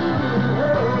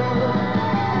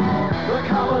 The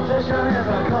competition is a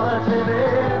color TV.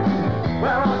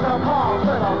 We're on some halls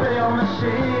with a video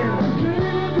machine.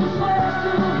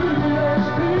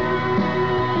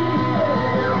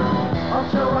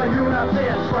 Until the unity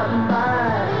is threatened by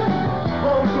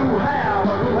those who have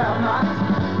or who have not.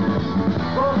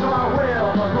 Those who are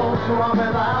with or those who are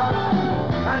without.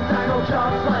 And dangle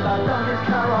just like a donkey's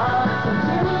carrots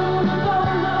until you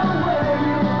don't know where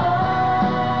you are.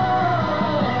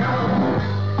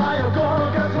 Are you gonna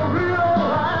get to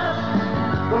realize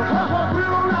the clock was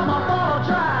real now my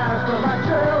apologize for my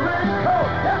cherry coat?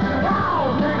 Yes, you are,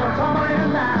 nigga,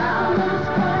 tumbling down. Let's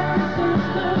get the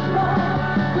sisters back,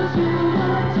 'cause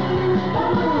unity's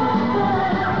over.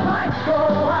 Lights go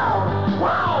out,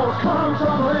 walls come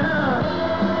tumbling in.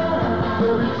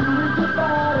 We'll be treated to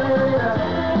body.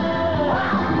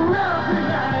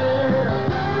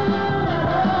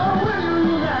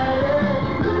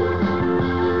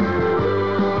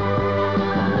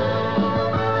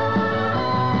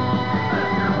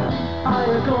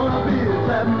 Gonna be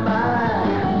flattened by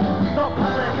the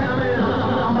public enemy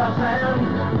number 10.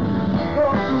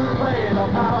 Those who play the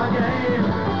power game,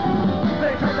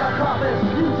 they take the profits,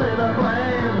 you take the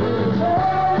blame.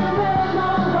 There's no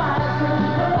right to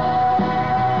play.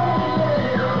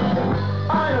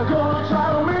 Are you gonna try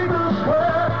to make this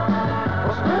work?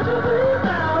 Or split your leaves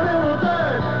down in the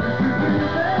dirt? You see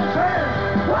these dead trends,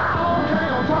 wow, okay,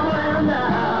 I'm tumbling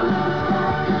down.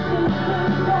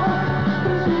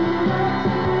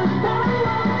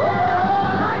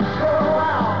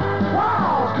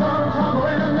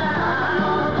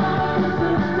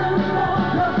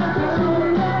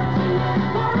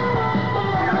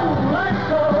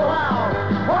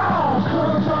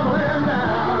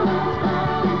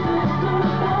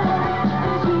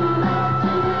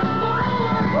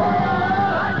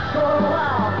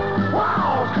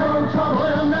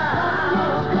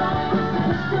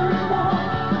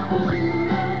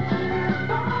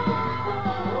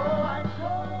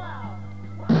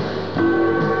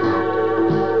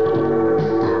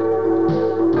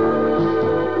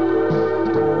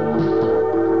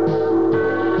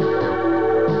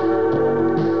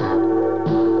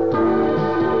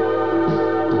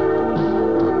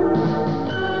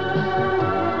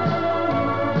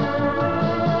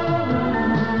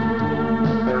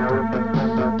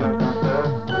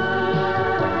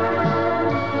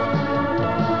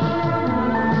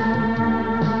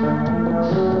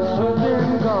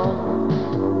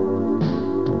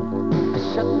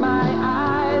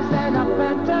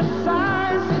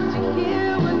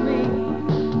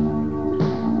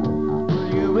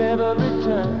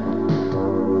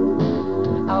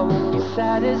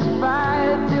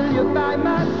 Satisfied till you're by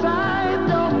my side.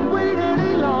 Don't wait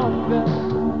any longer.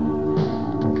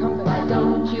 Come back. Why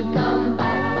don't you come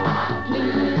back?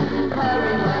 Please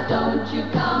hurry. Why don't you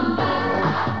come back?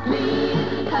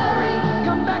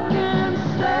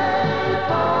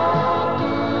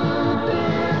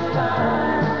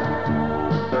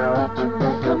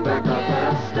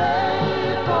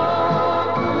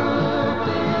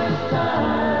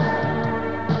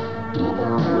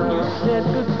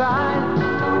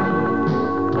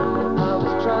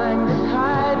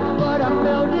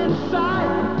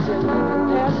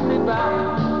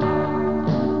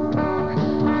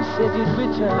 she's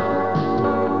richer.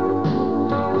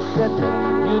 You said that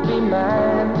you'd be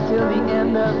mine till the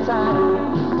end of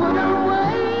time. But I'm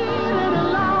waiting a little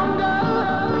longer.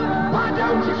 Why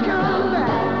don't you come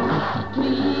back?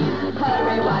 Please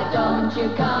hurry, why don't you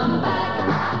come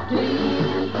back?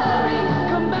 Please hurry,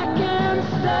 come back and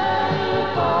stay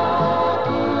for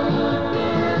good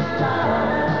this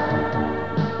time.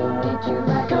 Did you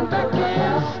Come back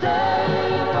and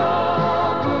stay for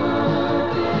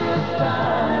good this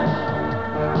time.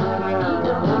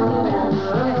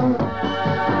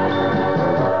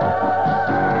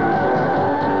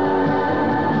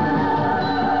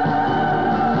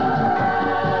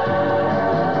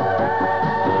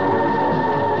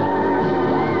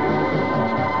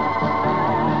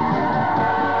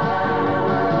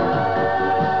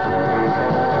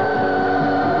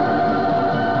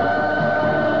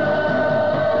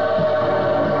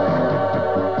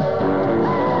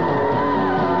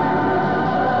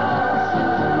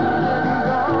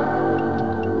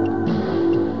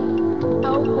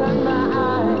 Open my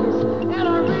eyes and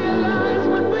I realize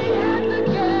when we had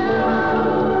together.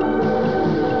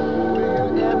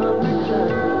 Will you ever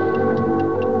return?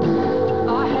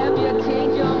 Or have you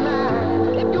changed your mind?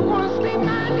 If you want to stay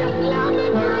mine, just love me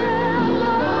forever.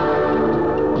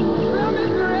 Love me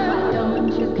forever.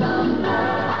 Don't you come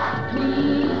back?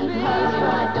 Please hurry,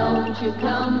 why don't you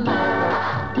come back?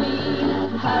 Please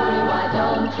hurry, why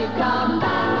don't you come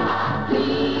back?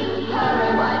 Please hurry,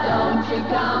 why don't you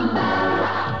come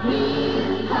back?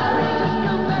 Please hurry,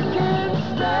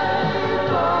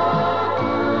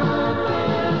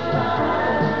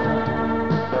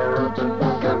 Just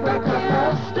come back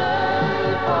and stay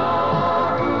for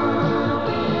good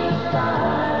this time.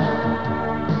 Come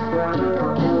back and stay for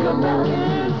good this time. Come back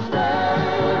and stay for good this time.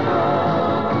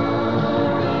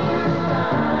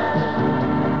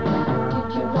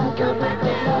 Come back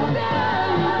and stay for good this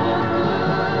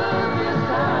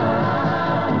time.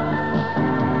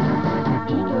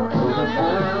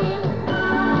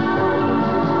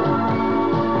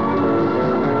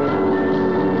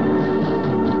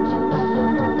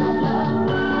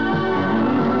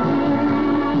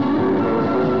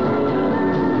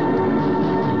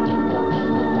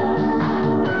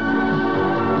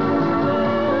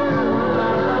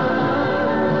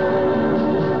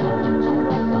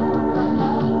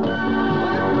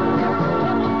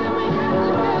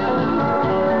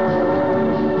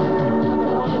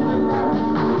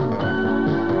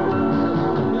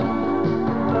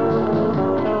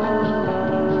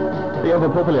 The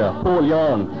ever-popular Paul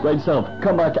Young, great stuff.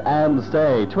 Come back and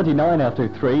stay. 29 after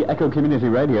 3, Echo Community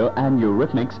Radio and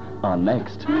Eurythmics are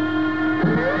next.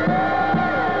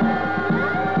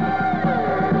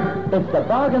 It's the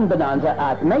bargain bonanza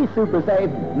at May Super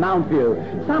Save Mount View.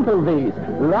 Sample these.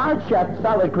 Large chef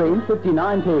salad cream,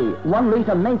 59p. 1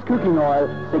 litre Mace cooking oil,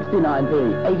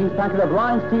 69p. 80 packet of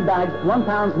Lions tea bags,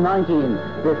 £1.19.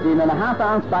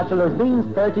 15.5-ounce bachelor's beans,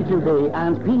 32p.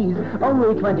 And peas,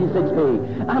 only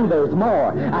 26p. And there's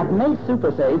more. At May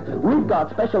Super Save, we've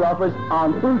got special offers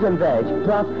on fruit and veg,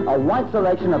 plus a wide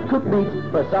selection of cooked meats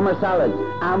for summer salads.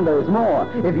 And there's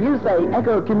more. If you say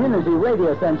Echo Community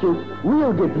Radio sent you,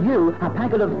 we'll give you a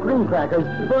packet of cream crackers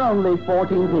for only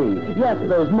 14p. Yes,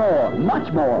 there's more,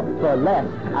 much more, for less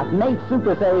at Nate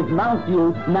Super Save Mount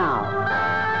View now.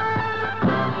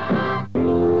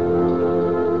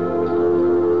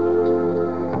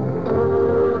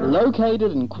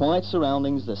 Located in quiet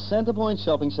surroundings, the Centrepoint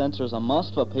Shopping Centre is a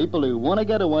must for people who want to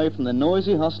get away from the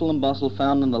noisy hustle and bustle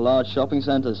found in the large shopping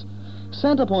centres.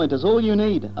 Centrepoint is all you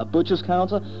need: a butcher's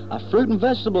counter, a fruit and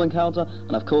vegetable counter,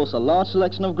 and of course a large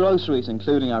selection of groceries,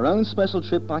 including our own special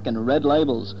trip pack and red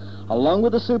labels. Along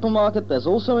with the supermarket, there's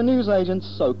also a newsagent,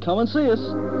 so come and see us.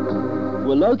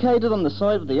 We're located on the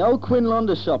site of the old Quinn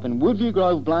Launder shop in Woodview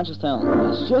Grove,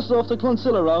 Blanchardstown. It's just off the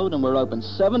Clonsilla Road, and we're open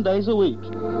 7 days a week.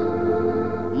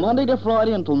 Monday to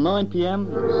Friday until 9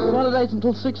 p.m, Saturdays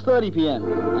until 6:30 p.m,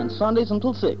 and Sundays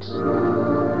until 6.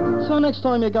 So next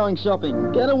time you're going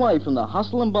shopping, get away from the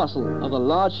hustle and bustle of the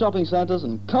large shopping centres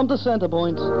and come to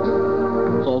Centrepoint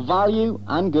for value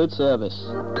and good service.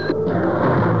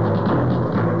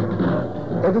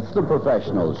 If it's the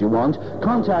professionals you want,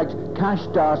 contact Cash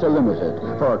Data Limited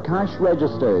for cash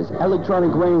registers,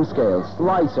 electronic weighing scales,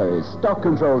 slicers, stock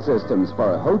control systems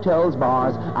for hotels,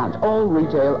 bars, and all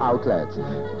retail outlets.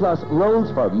 Plus rolls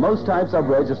for most types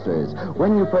of registers.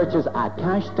 When you purchase a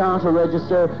Cash Data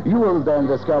register, you will then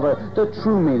discover the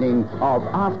true meaning of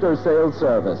after-sales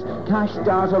service. Cash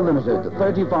Data Limited,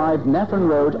 35 Neffin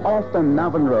Road, off the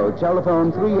Navan Road.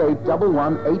 Telephone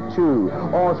 381182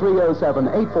 or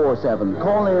 307-847.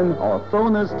 Call in or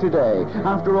phone us today.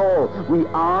 After all, We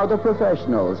are the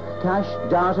professionals. Cash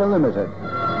Data Limited.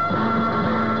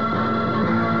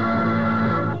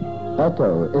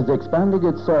 Echo is expanding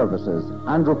its services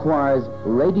and requires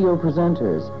radio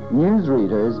presenters,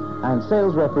 newsreaders, and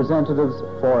sales representatives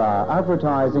for our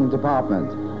advertising department.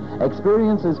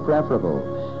 Experience is preferable.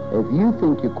 If you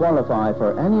think you qualify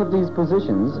for any of these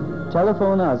positions,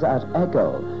 telephone us at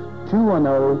Echo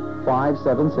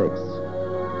 210-576.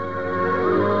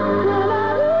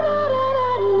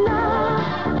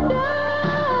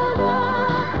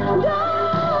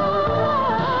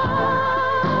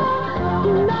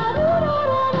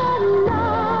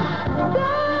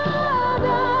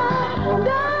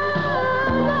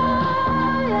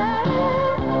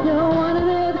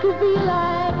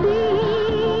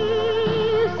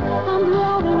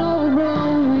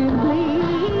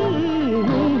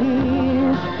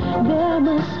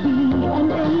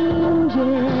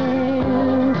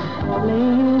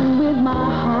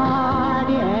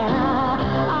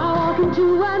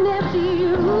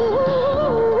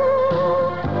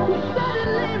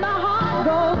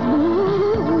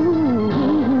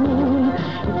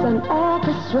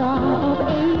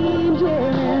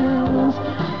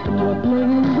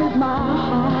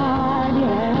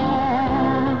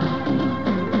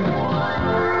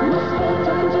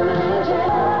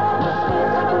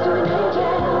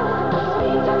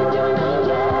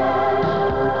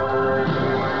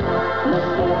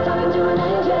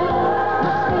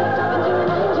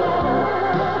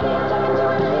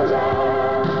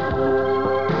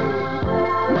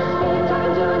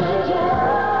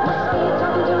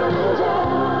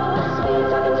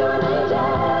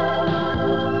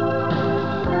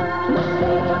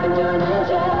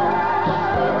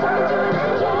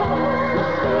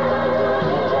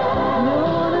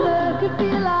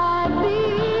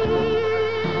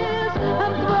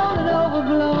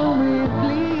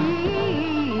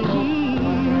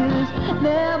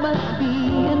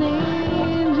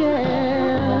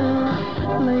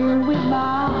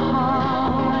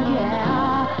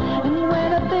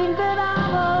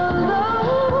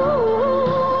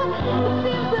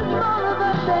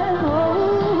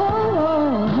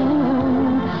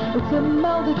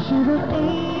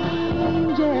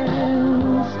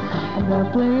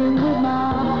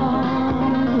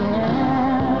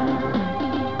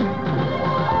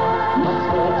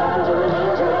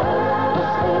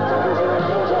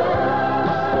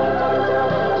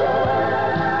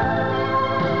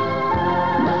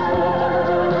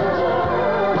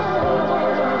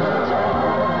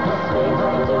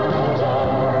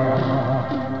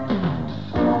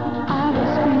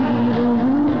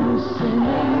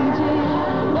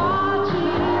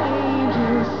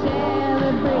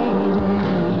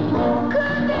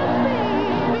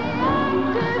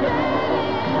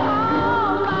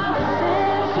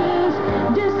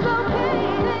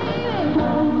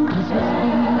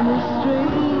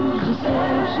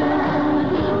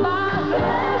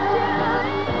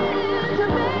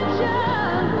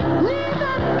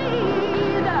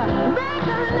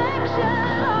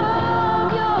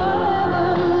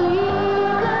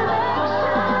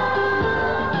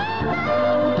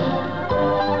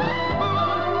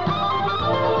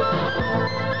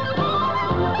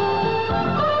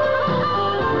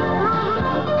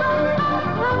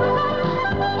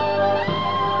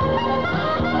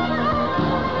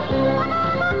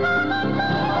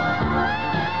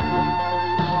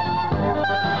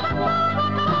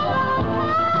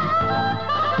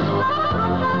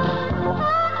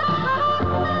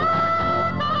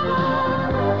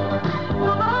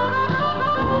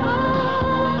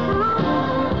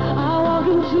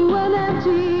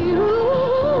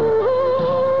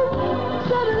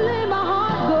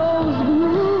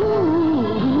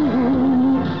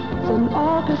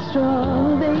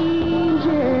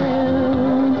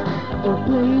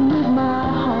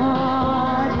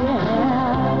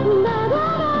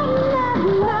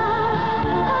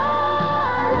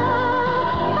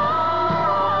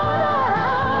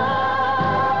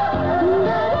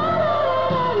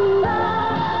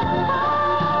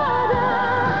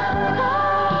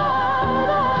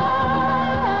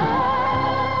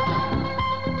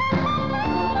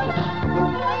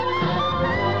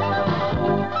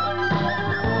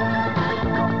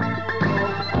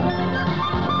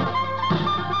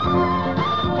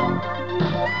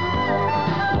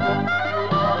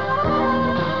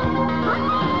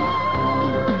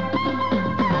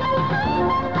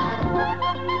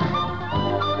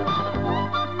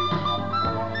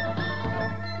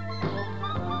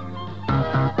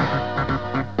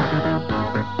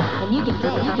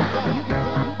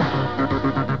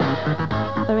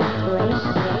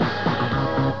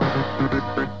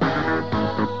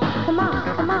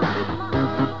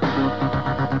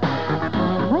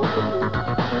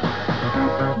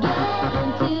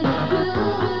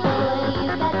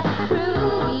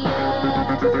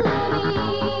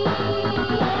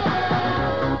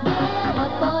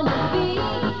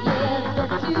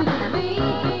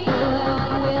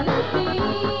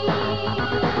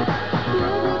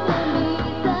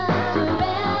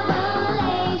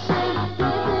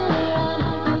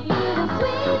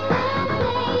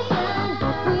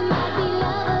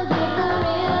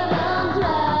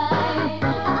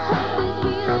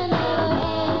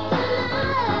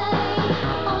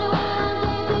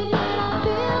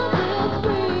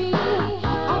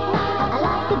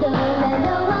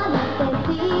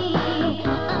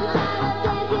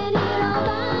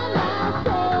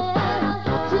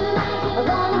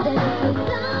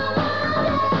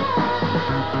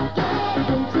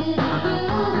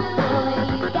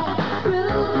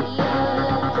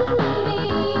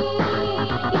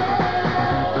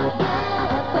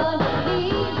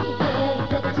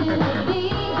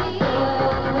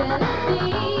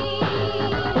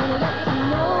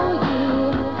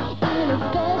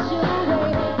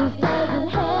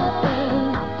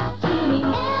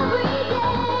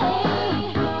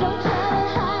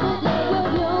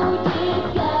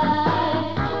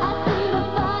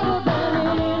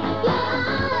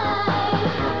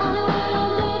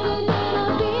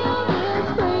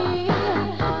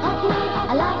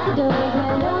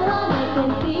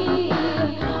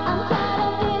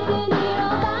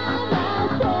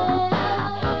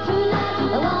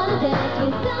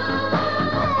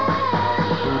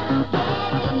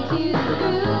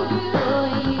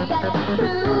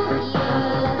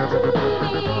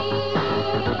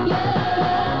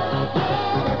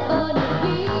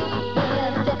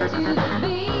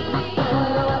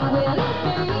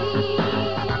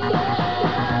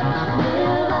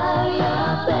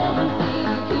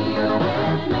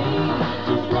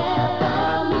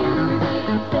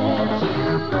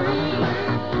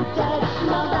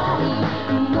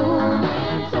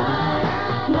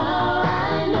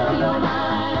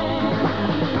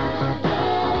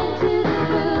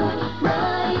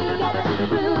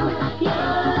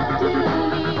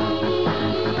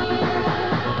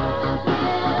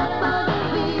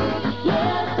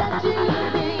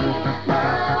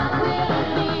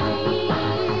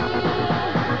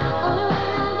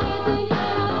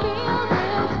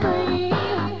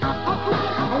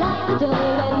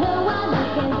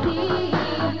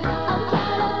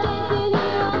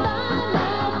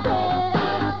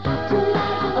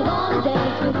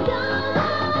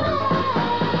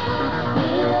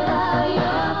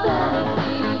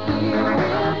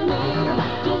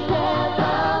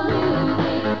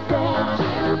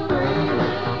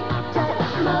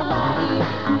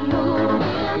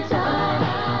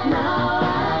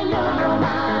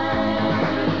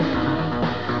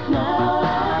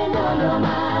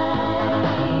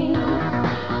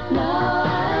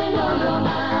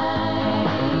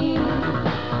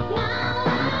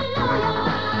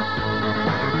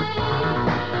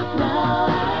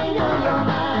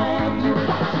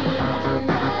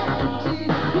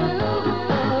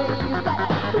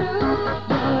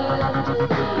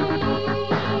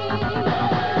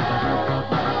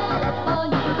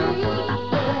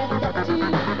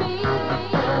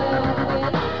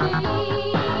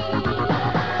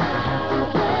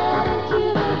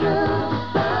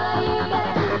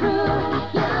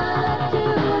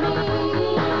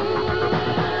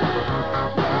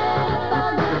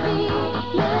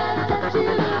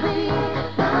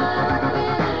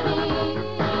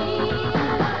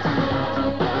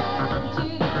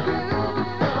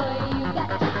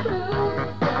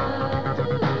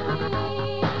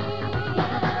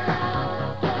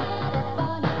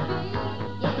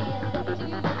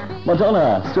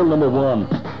 Madonna, still number 1.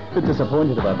 Bit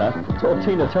disappointed about that. Thought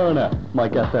Tina Turner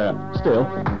might get there. Still,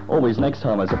 always next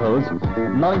time, I suppose.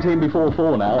 19 before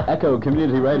 4 now, Echo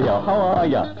Community Radio. How are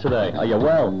you today? Are you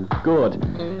well? Good.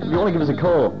 If you want to give us a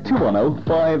call,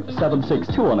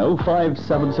 210-576,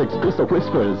 210-576. It's the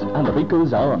Whispers, and the beat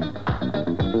goes on.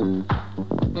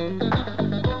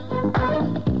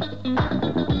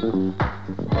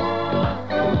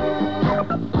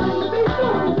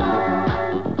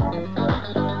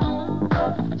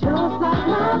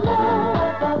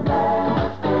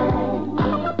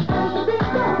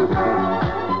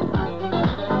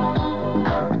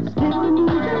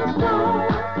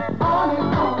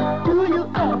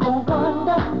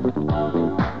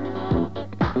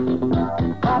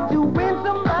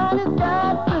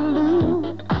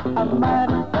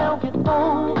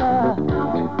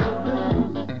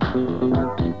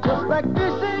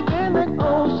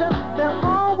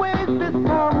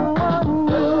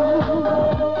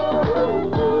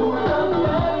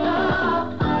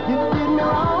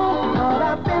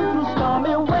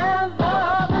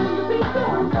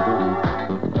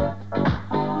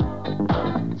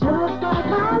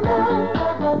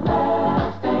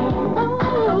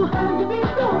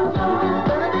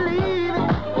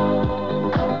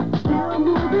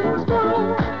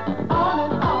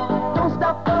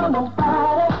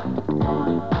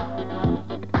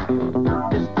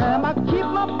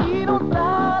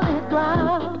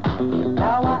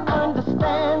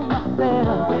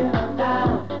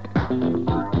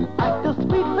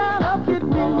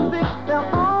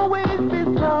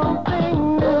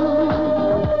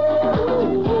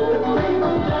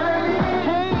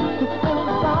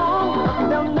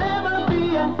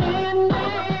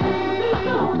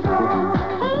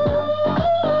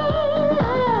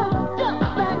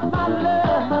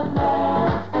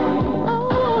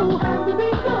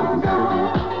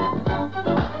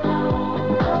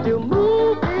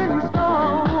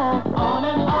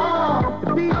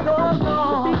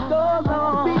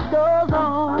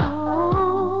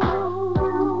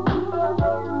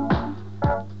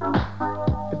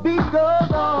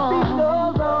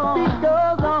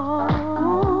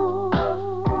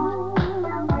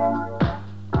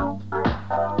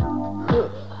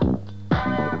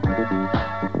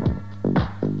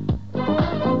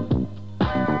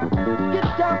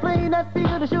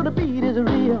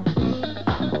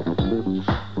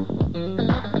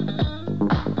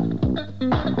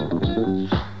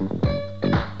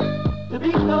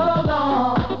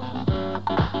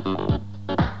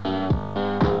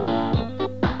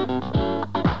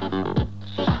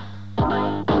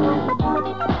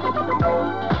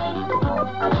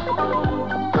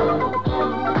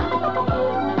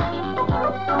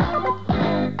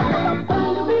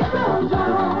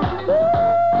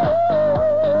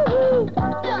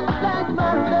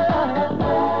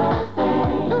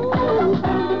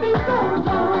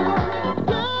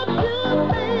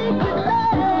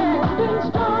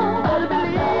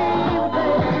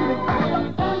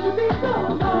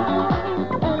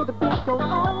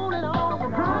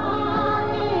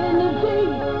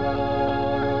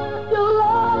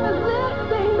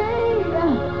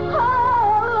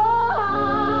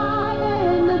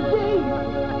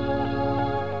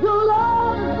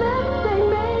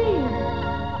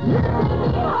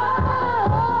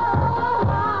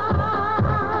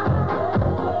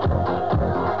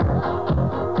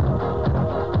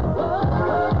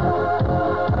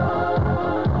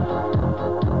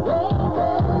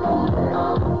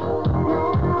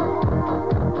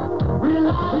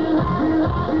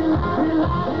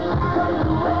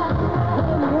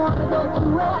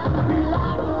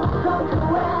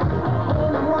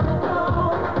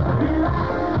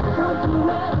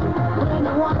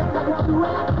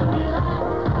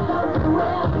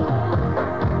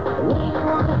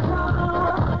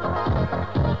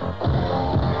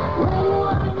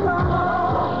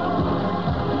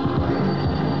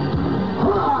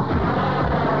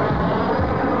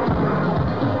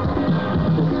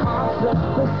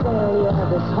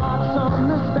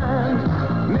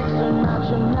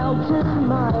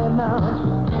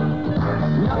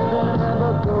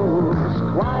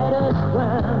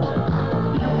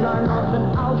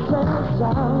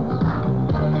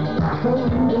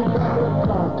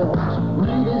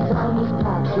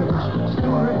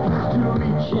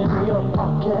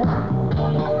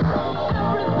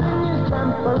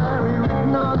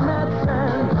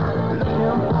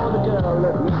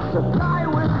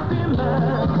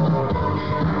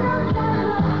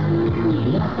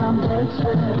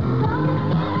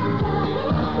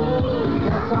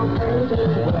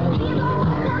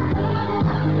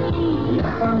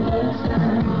 Yes, I'm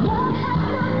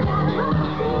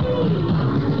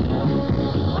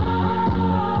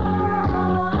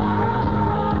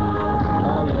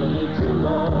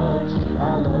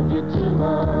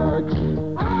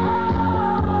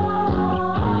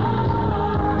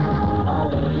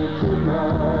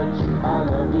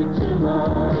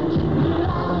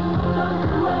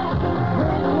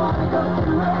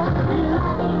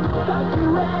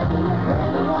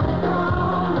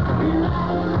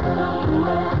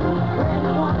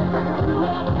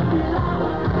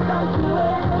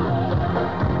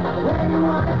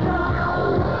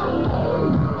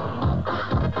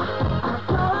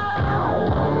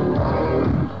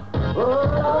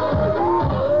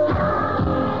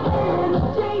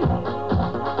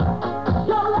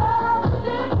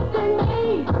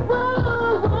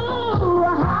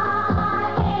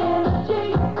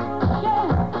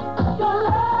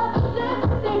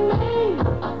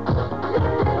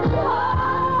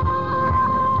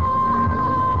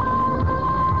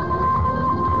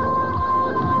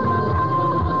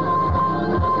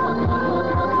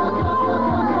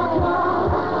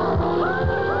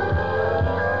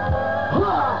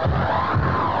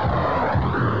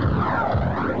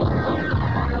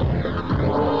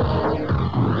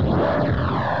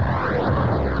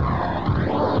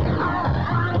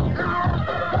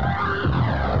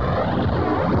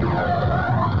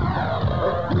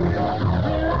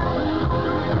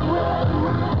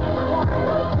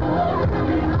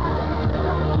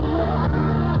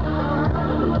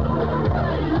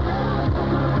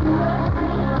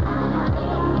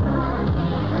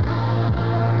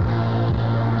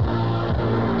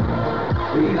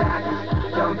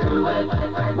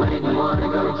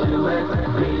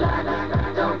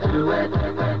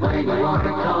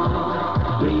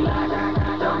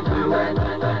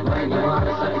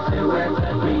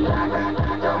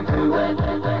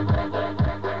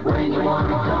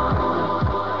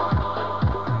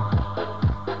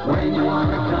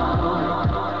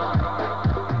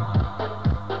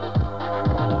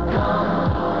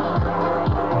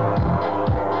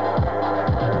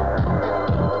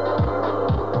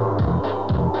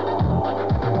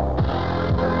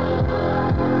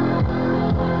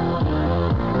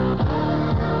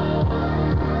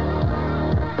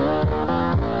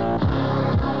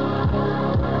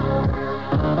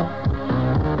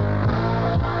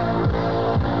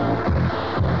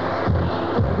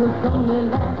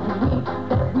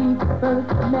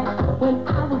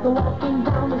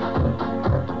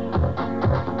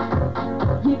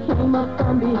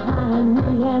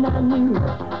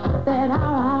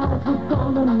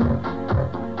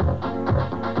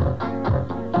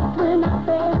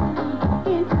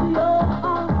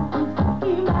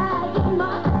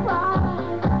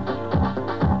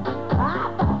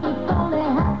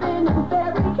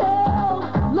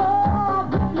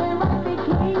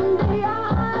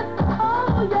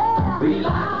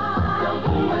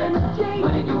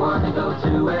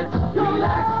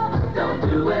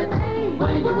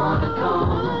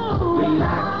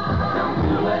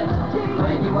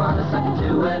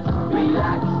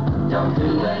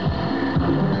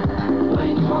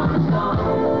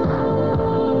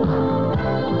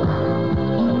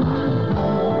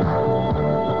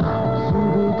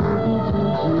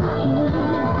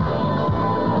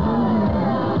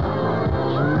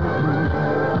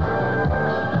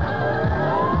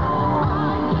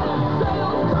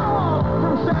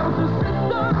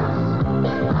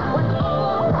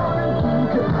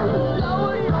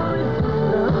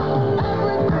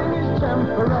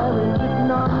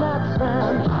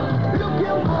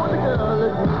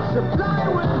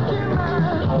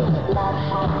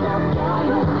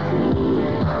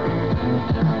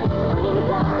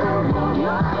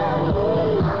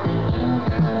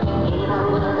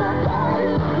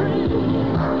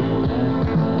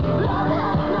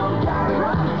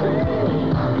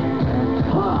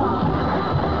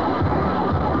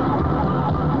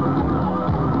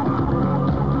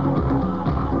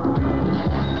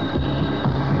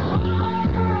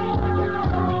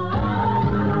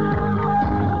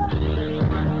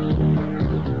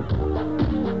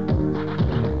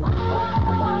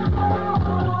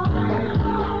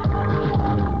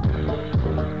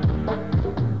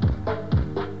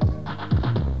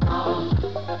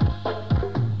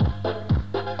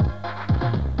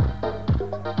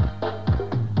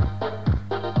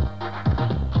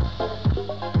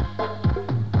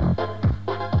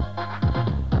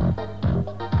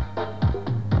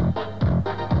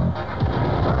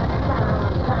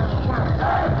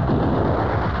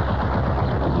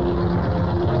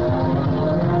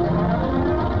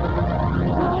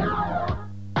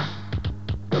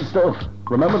Stuff.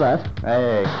 Remember that?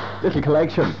 A little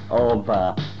collection of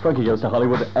Frankie Goes to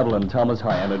Hollywood, Evelyn Thomas,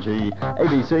 High Energy,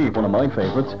 ABC, one of my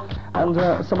favourites,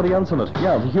 and somebody else on it.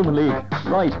 Yeah, The Human League.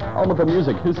 Right, on with the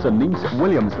music. Here's Denise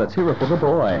Williams. Let's hear it for the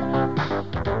boy.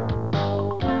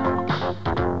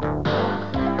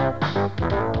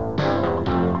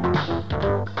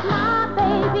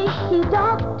 he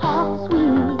don't talk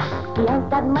sweet, he ain't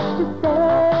got much to say.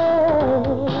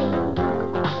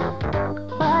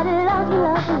 But he loves me,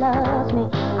 loves me, loves me.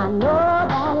 I know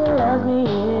that he loves me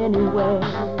anyway.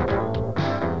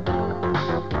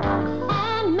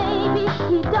 And maybe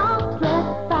he don't dress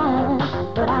fine,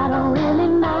 but I don't really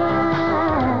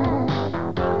mind.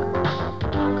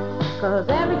 'Cause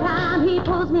every time he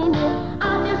pulls me near, I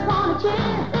just wanna cheer.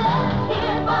 Let's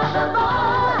hear it for the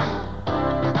boy.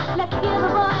 Let's give the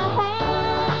boy a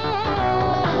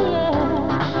hand, yeah.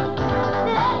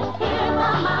 Let's hear it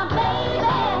for my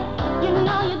baby. You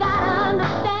know you gotta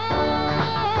understand,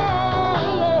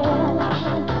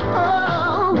 yeah.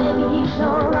 Oh, maybe he's no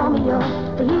Romeo,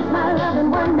 but he's my loving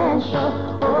one-man show.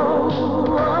 Oh, oh,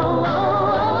 oh,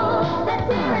 oh. Let's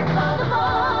hear it for the boy.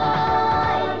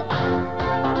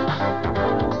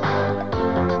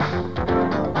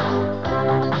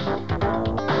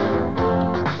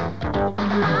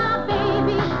 My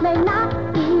baby may not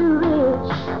be rich,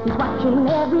 he's watching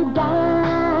every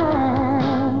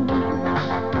dime.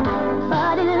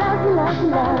 But he loves me, loves me,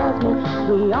 loves me.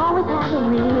 We always have a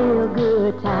real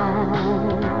good time.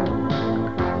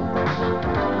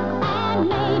 And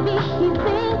maybe he's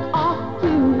been off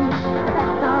too, but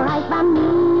that's alright by me,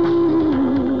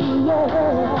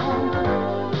 yeah.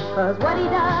 'Cause what he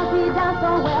does so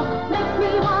well, makes me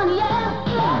wanna yell.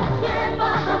 Let's hear it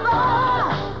for the boy.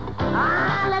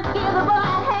 Ah, let's give the boy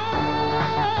a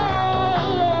hand,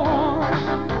 yeah.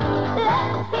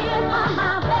 Let's hear it for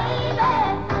my baby.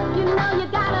 You know you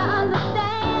gotta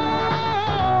understand,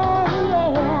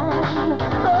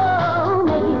 yeah. Oh,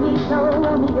 maybe he's no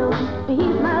Romeo, but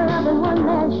he's my loving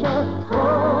one-man show. Oh,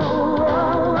 oh,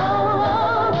 oh,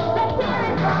 oh. Let's hear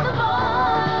it for the boy.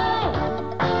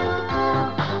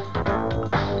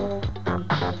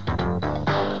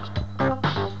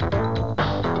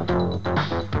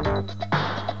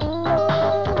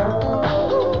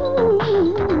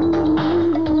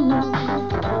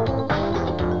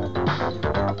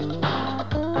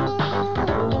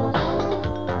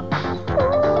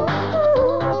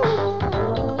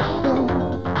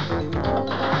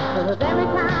 Cause every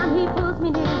time he pulls me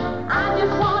near, I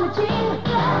just wanna cheer.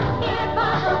 Let's hear it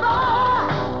for the boy.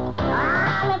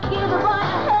 Ah, let's give the boy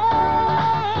a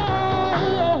hand,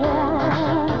 yeah.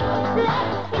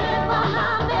 Let's hear it for my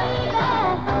baby.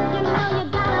 You know you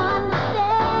gotta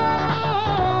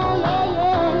understand, yeah,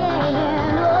 yeah,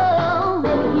 yeah. Oh,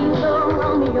 maybe he's no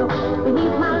Romeo, but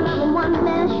he's my loving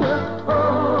one-man show. Oh,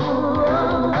 oh,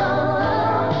 oh.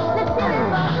 Let's hear it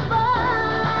for the boy.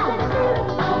 Let's hear it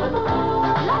for the boy.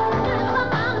 Let's hear it for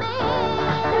my man.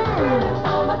 Let's hear it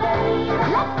for my baby.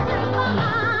 Let's hear it for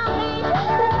my baby.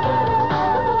 Let's hear it for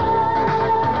the boy.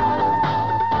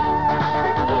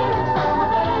 Let's hear it for my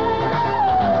baby. Let's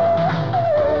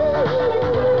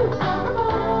hear it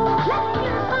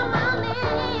for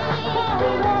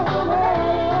my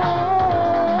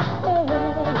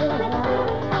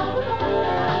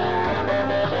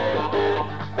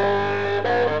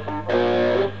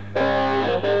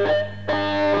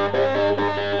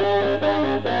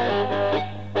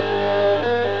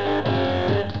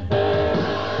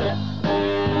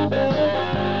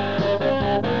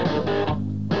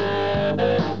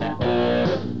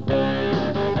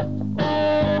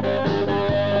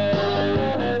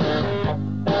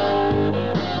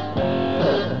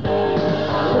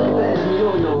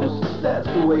That's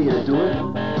the way you do it.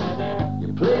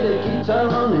 You play the guitar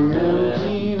on the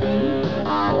MTV.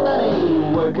 That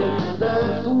ain't working.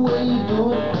 That's the way you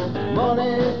do it.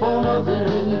 Money for nothing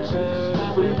and you treat for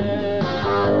free.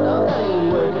 Now that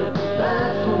ain't working.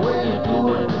 That's the way you do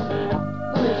it.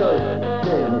 Let me tell you,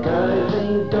 them guys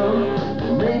ain't dumb.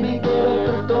 Maybe get a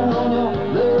pistol on your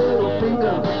little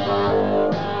finger.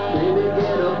 Maybe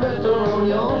get a blister on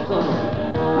your thumb.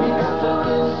 We got to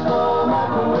install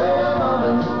microwave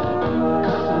ovens,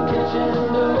 custom kitchen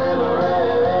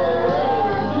deliveries.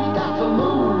 We got to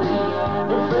move these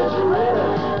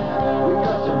refrigerators. We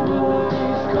got to move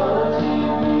these color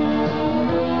TVs.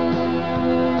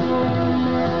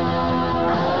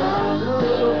 The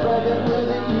little faggot with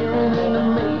the earring and the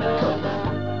makeup.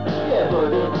 Yeah,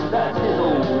 buddy, that's his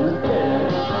own affair.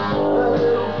 But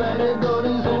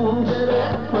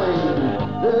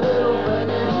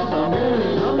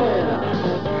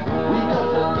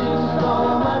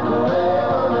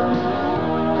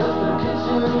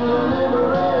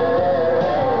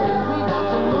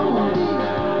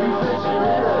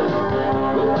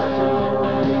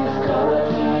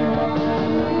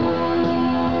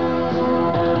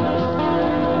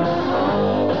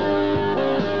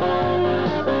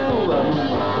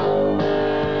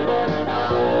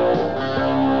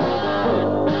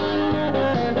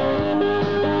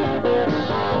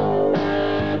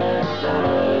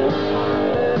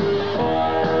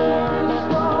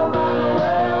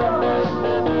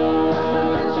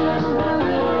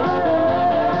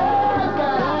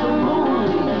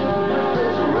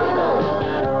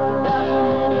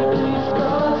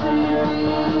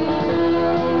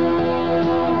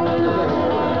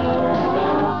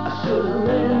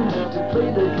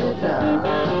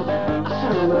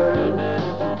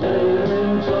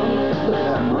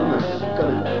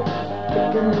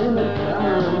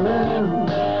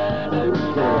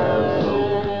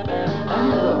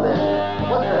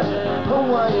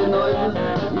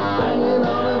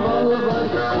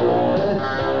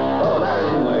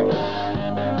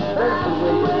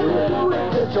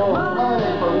but your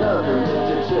money for nothing. Get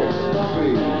your chicks for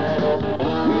free. We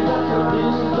got the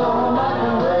dishes on the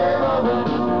microwave oven,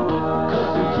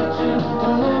 custom kitchen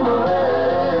delivery.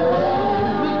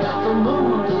 We got to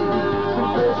move these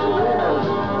refrigerators.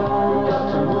 We got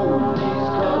to move these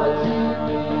color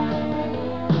TVs.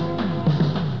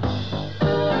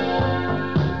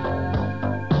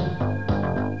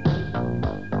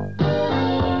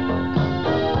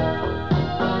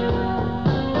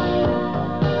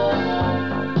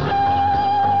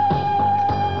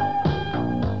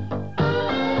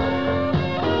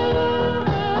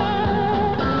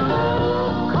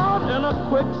 Caught in a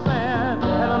quicksand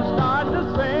and I'm starting to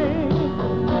sink.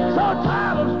 So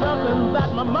tired of struggling that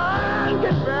my mind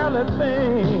can barely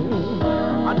think.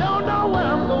 I don't know where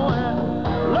I'm going.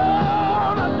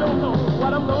 Lord, I don't know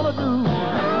what I'm gonna do.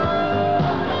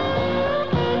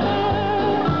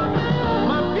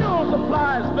 My fuel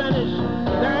supply is finished.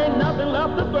 There ain't nothing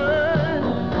left to burn.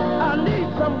 I need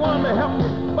someone to help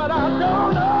me, but I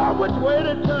don't know which way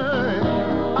to turn.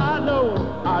 I know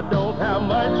I don't have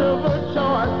much of a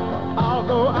choice. I'll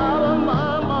go out of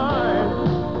my mind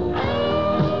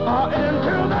or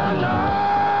into the night.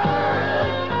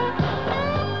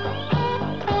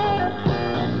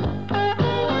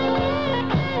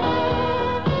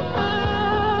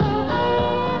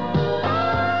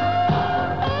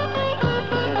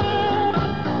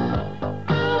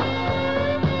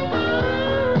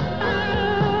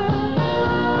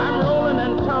 I'm rolling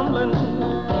and tumbling,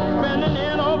 spinning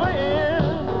in over end.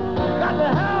 Got to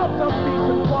have some peace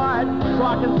and quiet so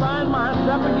I can find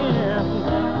myself again.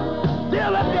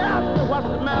 Still, if you ask me what's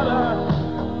the matter,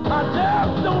 I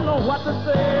just don't know what to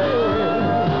say.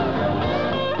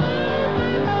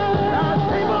 There's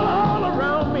people all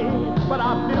around me, but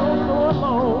I feel so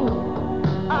alone.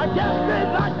 I guess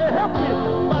they'd like to help me,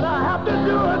 but I have to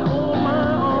do it on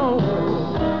my own.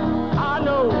 I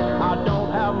know I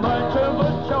don't have much of a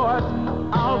choice.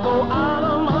 I'll go out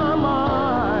of my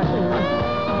mind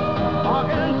or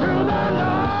into the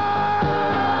night.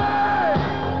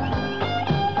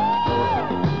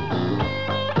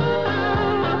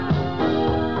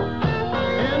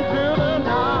 Into the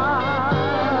night.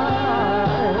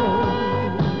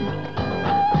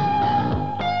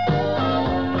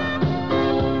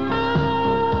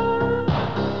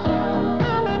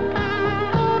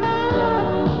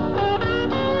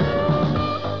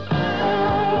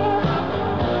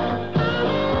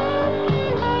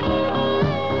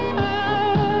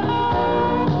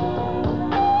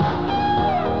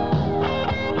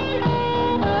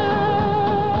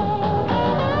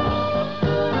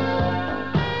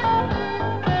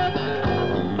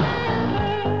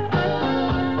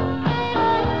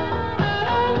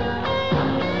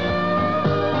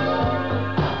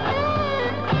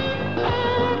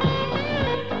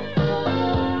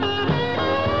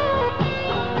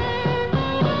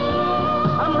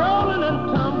 I'm rolling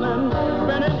and tumbling,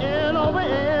 spinning in over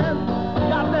end.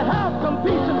 Got to have some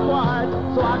peace and quiet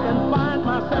so I can find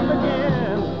myself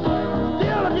again.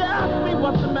 Still, if you ask me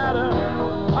what's the matter,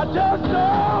 I just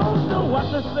don't know what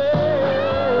to say.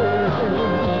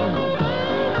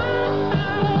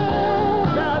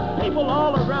 There's people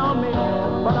all around me,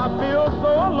 but I feel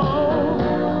so alone.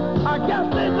 I guess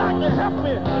they'd like to help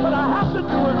me, but I have to do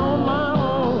it on my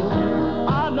own.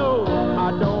 I know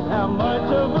I don't have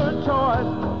much of a choice.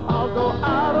 I'll go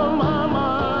out of my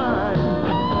mind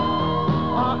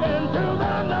or into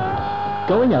the night.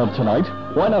 Going out tonight?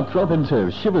 Why not drop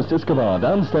into Shivers Disco Bar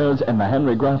downstairs in the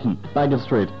Henry Grattan, Bagot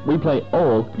Street. We play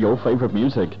all your favourite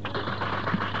music.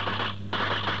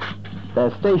 The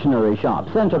Stationery Shop,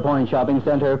 Centrepoint Shopping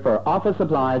Centre for office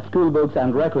supplies, school books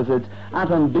and requisites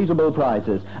at unbeatable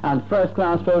prices and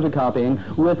first-class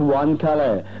photocopying with one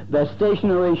colour. The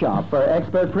Stationery Shop for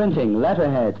expert printing,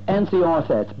 letterheads, NCR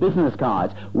sets, business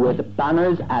cards with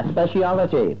banners at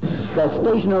speciality. The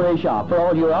Stationery Shop for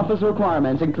all your office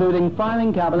requirements including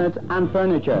filing cabinets and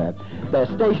furniture. The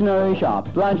Stationery Shop,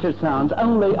 Blanchardstown's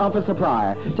only office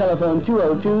supplier. Telephone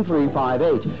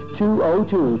 202-358,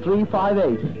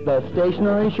 202-358. The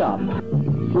Stationery Shop.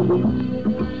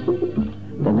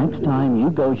 The next time you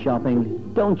go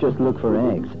shopping, don't just look for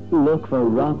eggs. Look for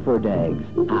Rockford eggs.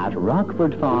 At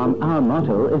Rockford Farm, our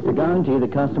motto is to guarantee the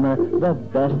customer the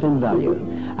best in value.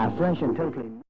 A fresh and totally